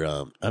what your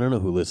I don't know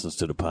who listens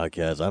to the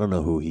podcast. I don't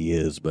know who he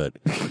is, but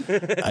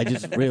I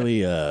just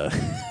really I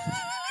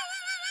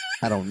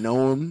don't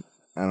know him.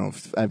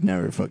 I've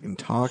never fucking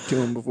talked to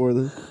him before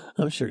this.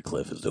 I'm sure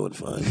Cliff is doing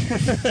fine.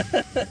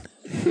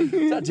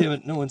 God damn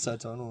it! No one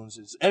sat down. No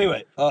one's.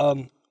 Anyway,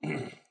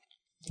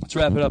 let's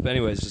wrap it up.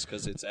 Anyways, just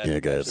because it's at, Yeah,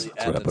 guys,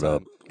 let's wrap it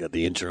up. Got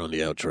the intro and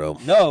the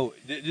outro. No,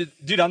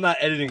 dude, I'm not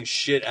editing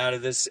shit out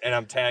of this, and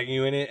I'm tagging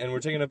you in it, and we're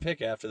taking a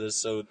pic after this,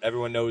 so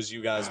everyone knows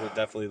you guys were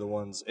definitely the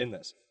ones in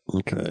this.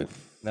 Okay, And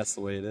that's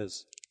the way it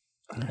is.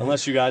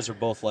 Unless you guys are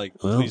both like,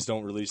 please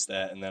don't release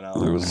that, and then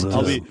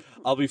I'll be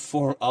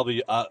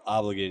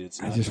obligated.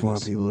 To I just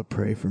want people to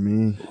pray for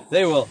me,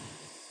 They will.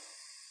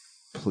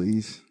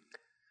 please.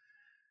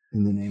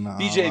 In the name of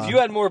BJ, Allah. if you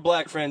had more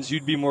black friends,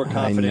 you'd be more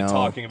confident know.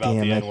 talking about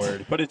Damn the it.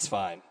 N-word, but it's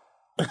fine.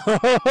 He's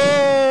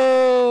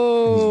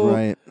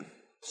right.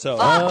 So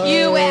Fuck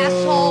you,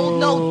 asshole.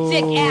 No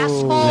dick,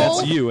 asshole.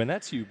 that's you, and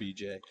that's you,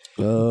 BJ.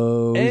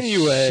 Oh,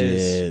 Anyways,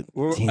 shit.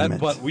 Damn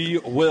it. but we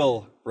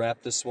will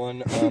wrap this one.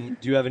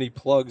 Do you have any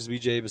plugs,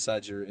 BJ,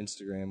 besides your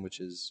Instagram, which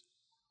is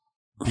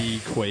B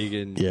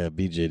Quaygon? Yeah,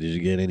 BJ, did you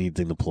get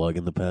anything to plug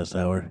in the past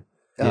hour?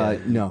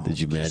 No. Did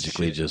you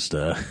magically just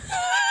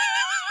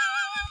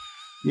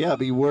Yeah, I'll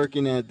be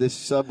working at this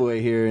Subway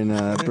here in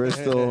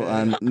Bristol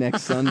on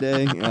next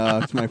Sunday.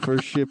 It's my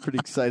first shift. Pretty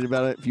excited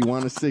about it. If you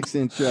want a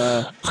 6-inch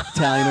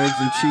Italian herbs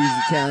and cheese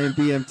Italian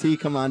BMT,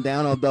 come on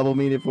down. I'll double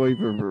meat it for you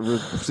for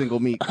single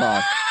meat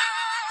cost.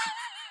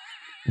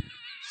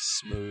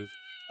 Smooth.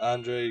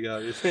 Andre, you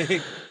got your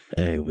thing?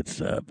 Hey,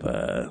 what's up?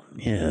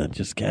 Yeah,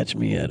 just catch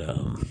me at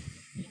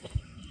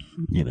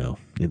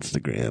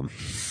Instagram.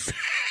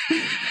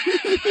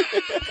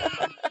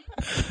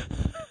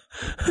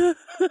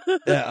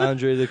 Yeah,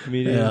 Andre the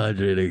comedian. Yeah,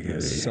 Andre the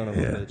comedian. Son of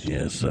a bitch.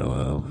 Yeah,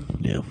 so,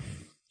 yeah.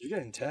 You're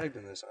getting tagged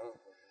in this. I don't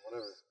know.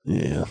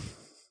 Whatever. Yeah.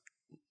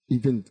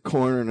 You've been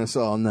cornering us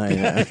all night.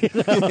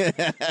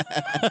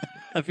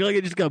 I feel like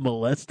I just got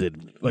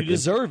molested. You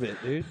deserve it,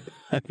 dude.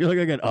 I feel like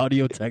I got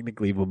audio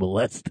technically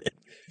molested.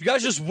 You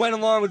guys just went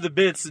along with the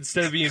bits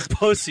instead of being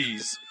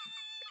pussies.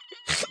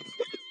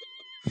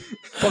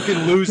 Fucking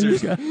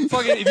losers.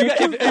 Fucking,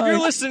 if you're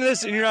listening to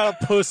this and you're not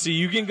a pussy,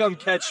 you can come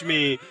catch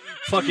me.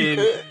 Fucking,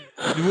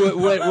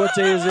 what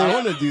day is it? I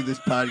want to do this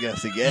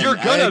podcast again. You're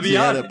gonna be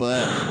on it.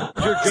 But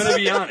You're gonna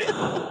be on it.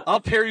 I'll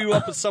pair you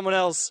up with someone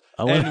else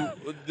who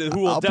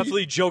will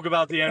definitely joke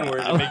about the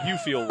N-word and make you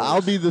feel worse.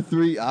 I'll be the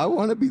three. I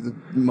want to be the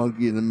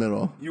monkey in the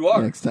middle. You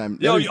are next time.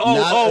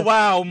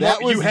 Wow!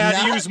 You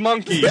had to use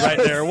monkey right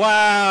there.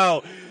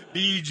 Wow.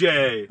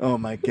 BJ. Oh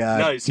my god.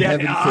 Nice. Yeah,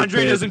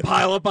 Andre doesn't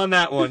pile up on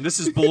that one. This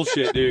is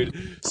bullshit, dude.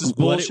 This is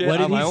bullshit. What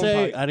did on he my own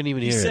say? podcast. I didn't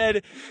even hear He it.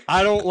 said,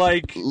 I don't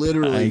like...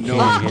 Literally no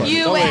Fuck one.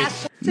 you,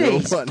 ass. No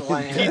Face one.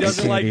 plant. He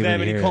doesn't can't like even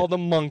them, and he hear called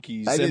them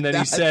monkeys. I And did then he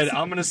not said, say-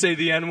 I'm going to say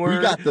the N-word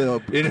We got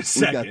the in a We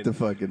second. got the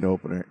fucking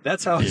opener.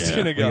 That's how it's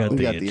going to we go. got We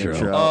the got the intro.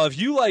 intro. If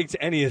you liked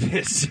any of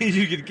this,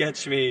 you can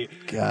catch me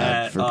God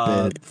at,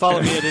 forbid.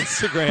 follow me at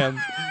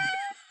Instagram.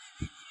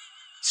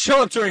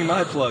 Show up during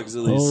my plugs,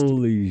 at least.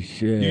 Holy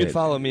shit. You can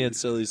follow me at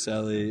Silly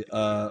Sally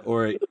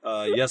or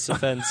Yes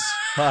Offense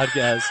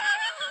Podcast.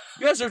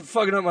 You guys are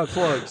fucking up my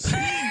plugs.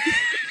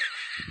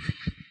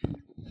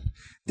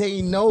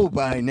 They know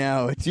by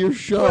now. It's your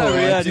show. Whatever,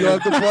 yeah, you dude.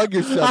 don't have to plug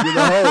yourself. You're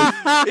the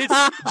host. It's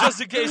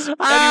just in case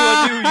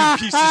anyone knew, you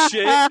piece of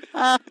shit.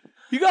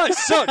 You guys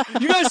suck.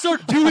 You guys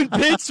start doing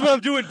bits when I'm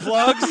doing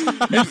plugs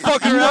and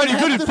fucking around. You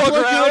couldn't fuck Plug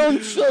your around.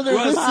 own show. They're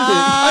Well, listening.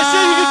 I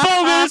said you can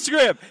follow me on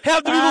Instagram.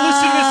 Half the people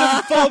listening to this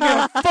have follow me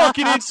on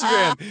fucking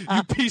Instagram.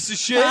 You piece of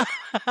shit.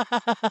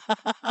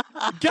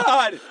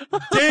 God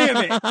damn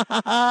it.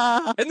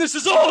 And this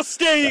is all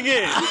staying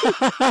in.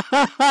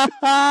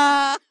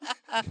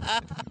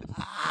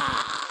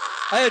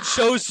 I had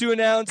shows to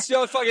announce.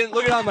 Yo, fucking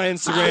look it on my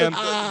Instagram.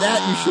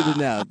 That you should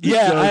announce.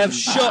 Yeah, I have a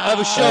show.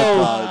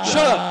 apologize.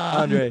 Shut up,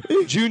 Andre.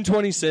 June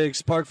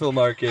 26th, Parkville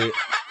Market.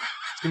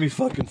 It's gonna be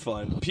fucking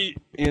fun. Pete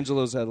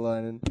Angelo's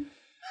headlining.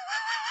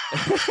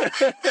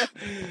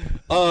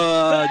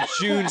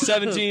 June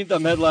 17th,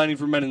 I'm headlining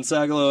for Men in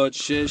Sagalo at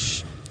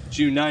Shish.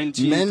 June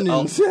 19th, Mendon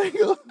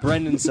Sagalo.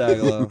 Brendan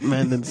Sagalo.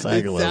 Mendon It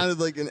Sagalo. sounded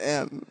like an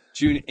M.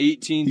 June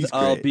 18th, He's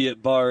I'll great. be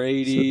at Bar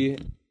 80.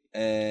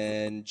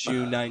 And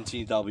June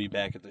 19th, I'll be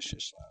back at the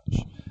Shish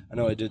Lounge. I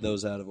know I did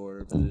those out of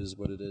order, but it is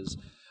what it is.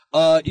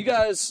 You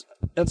guys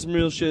had some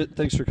real shit.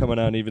 Thanks for coming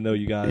on, even though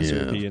you guys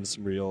are being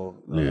some real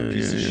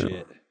piece of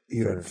shit.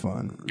 You had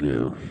fun.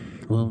 Yeah.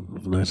 Well, it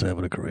was nice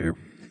having a career.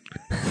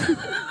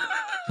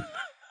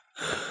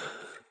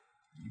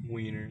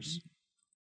 Wieners.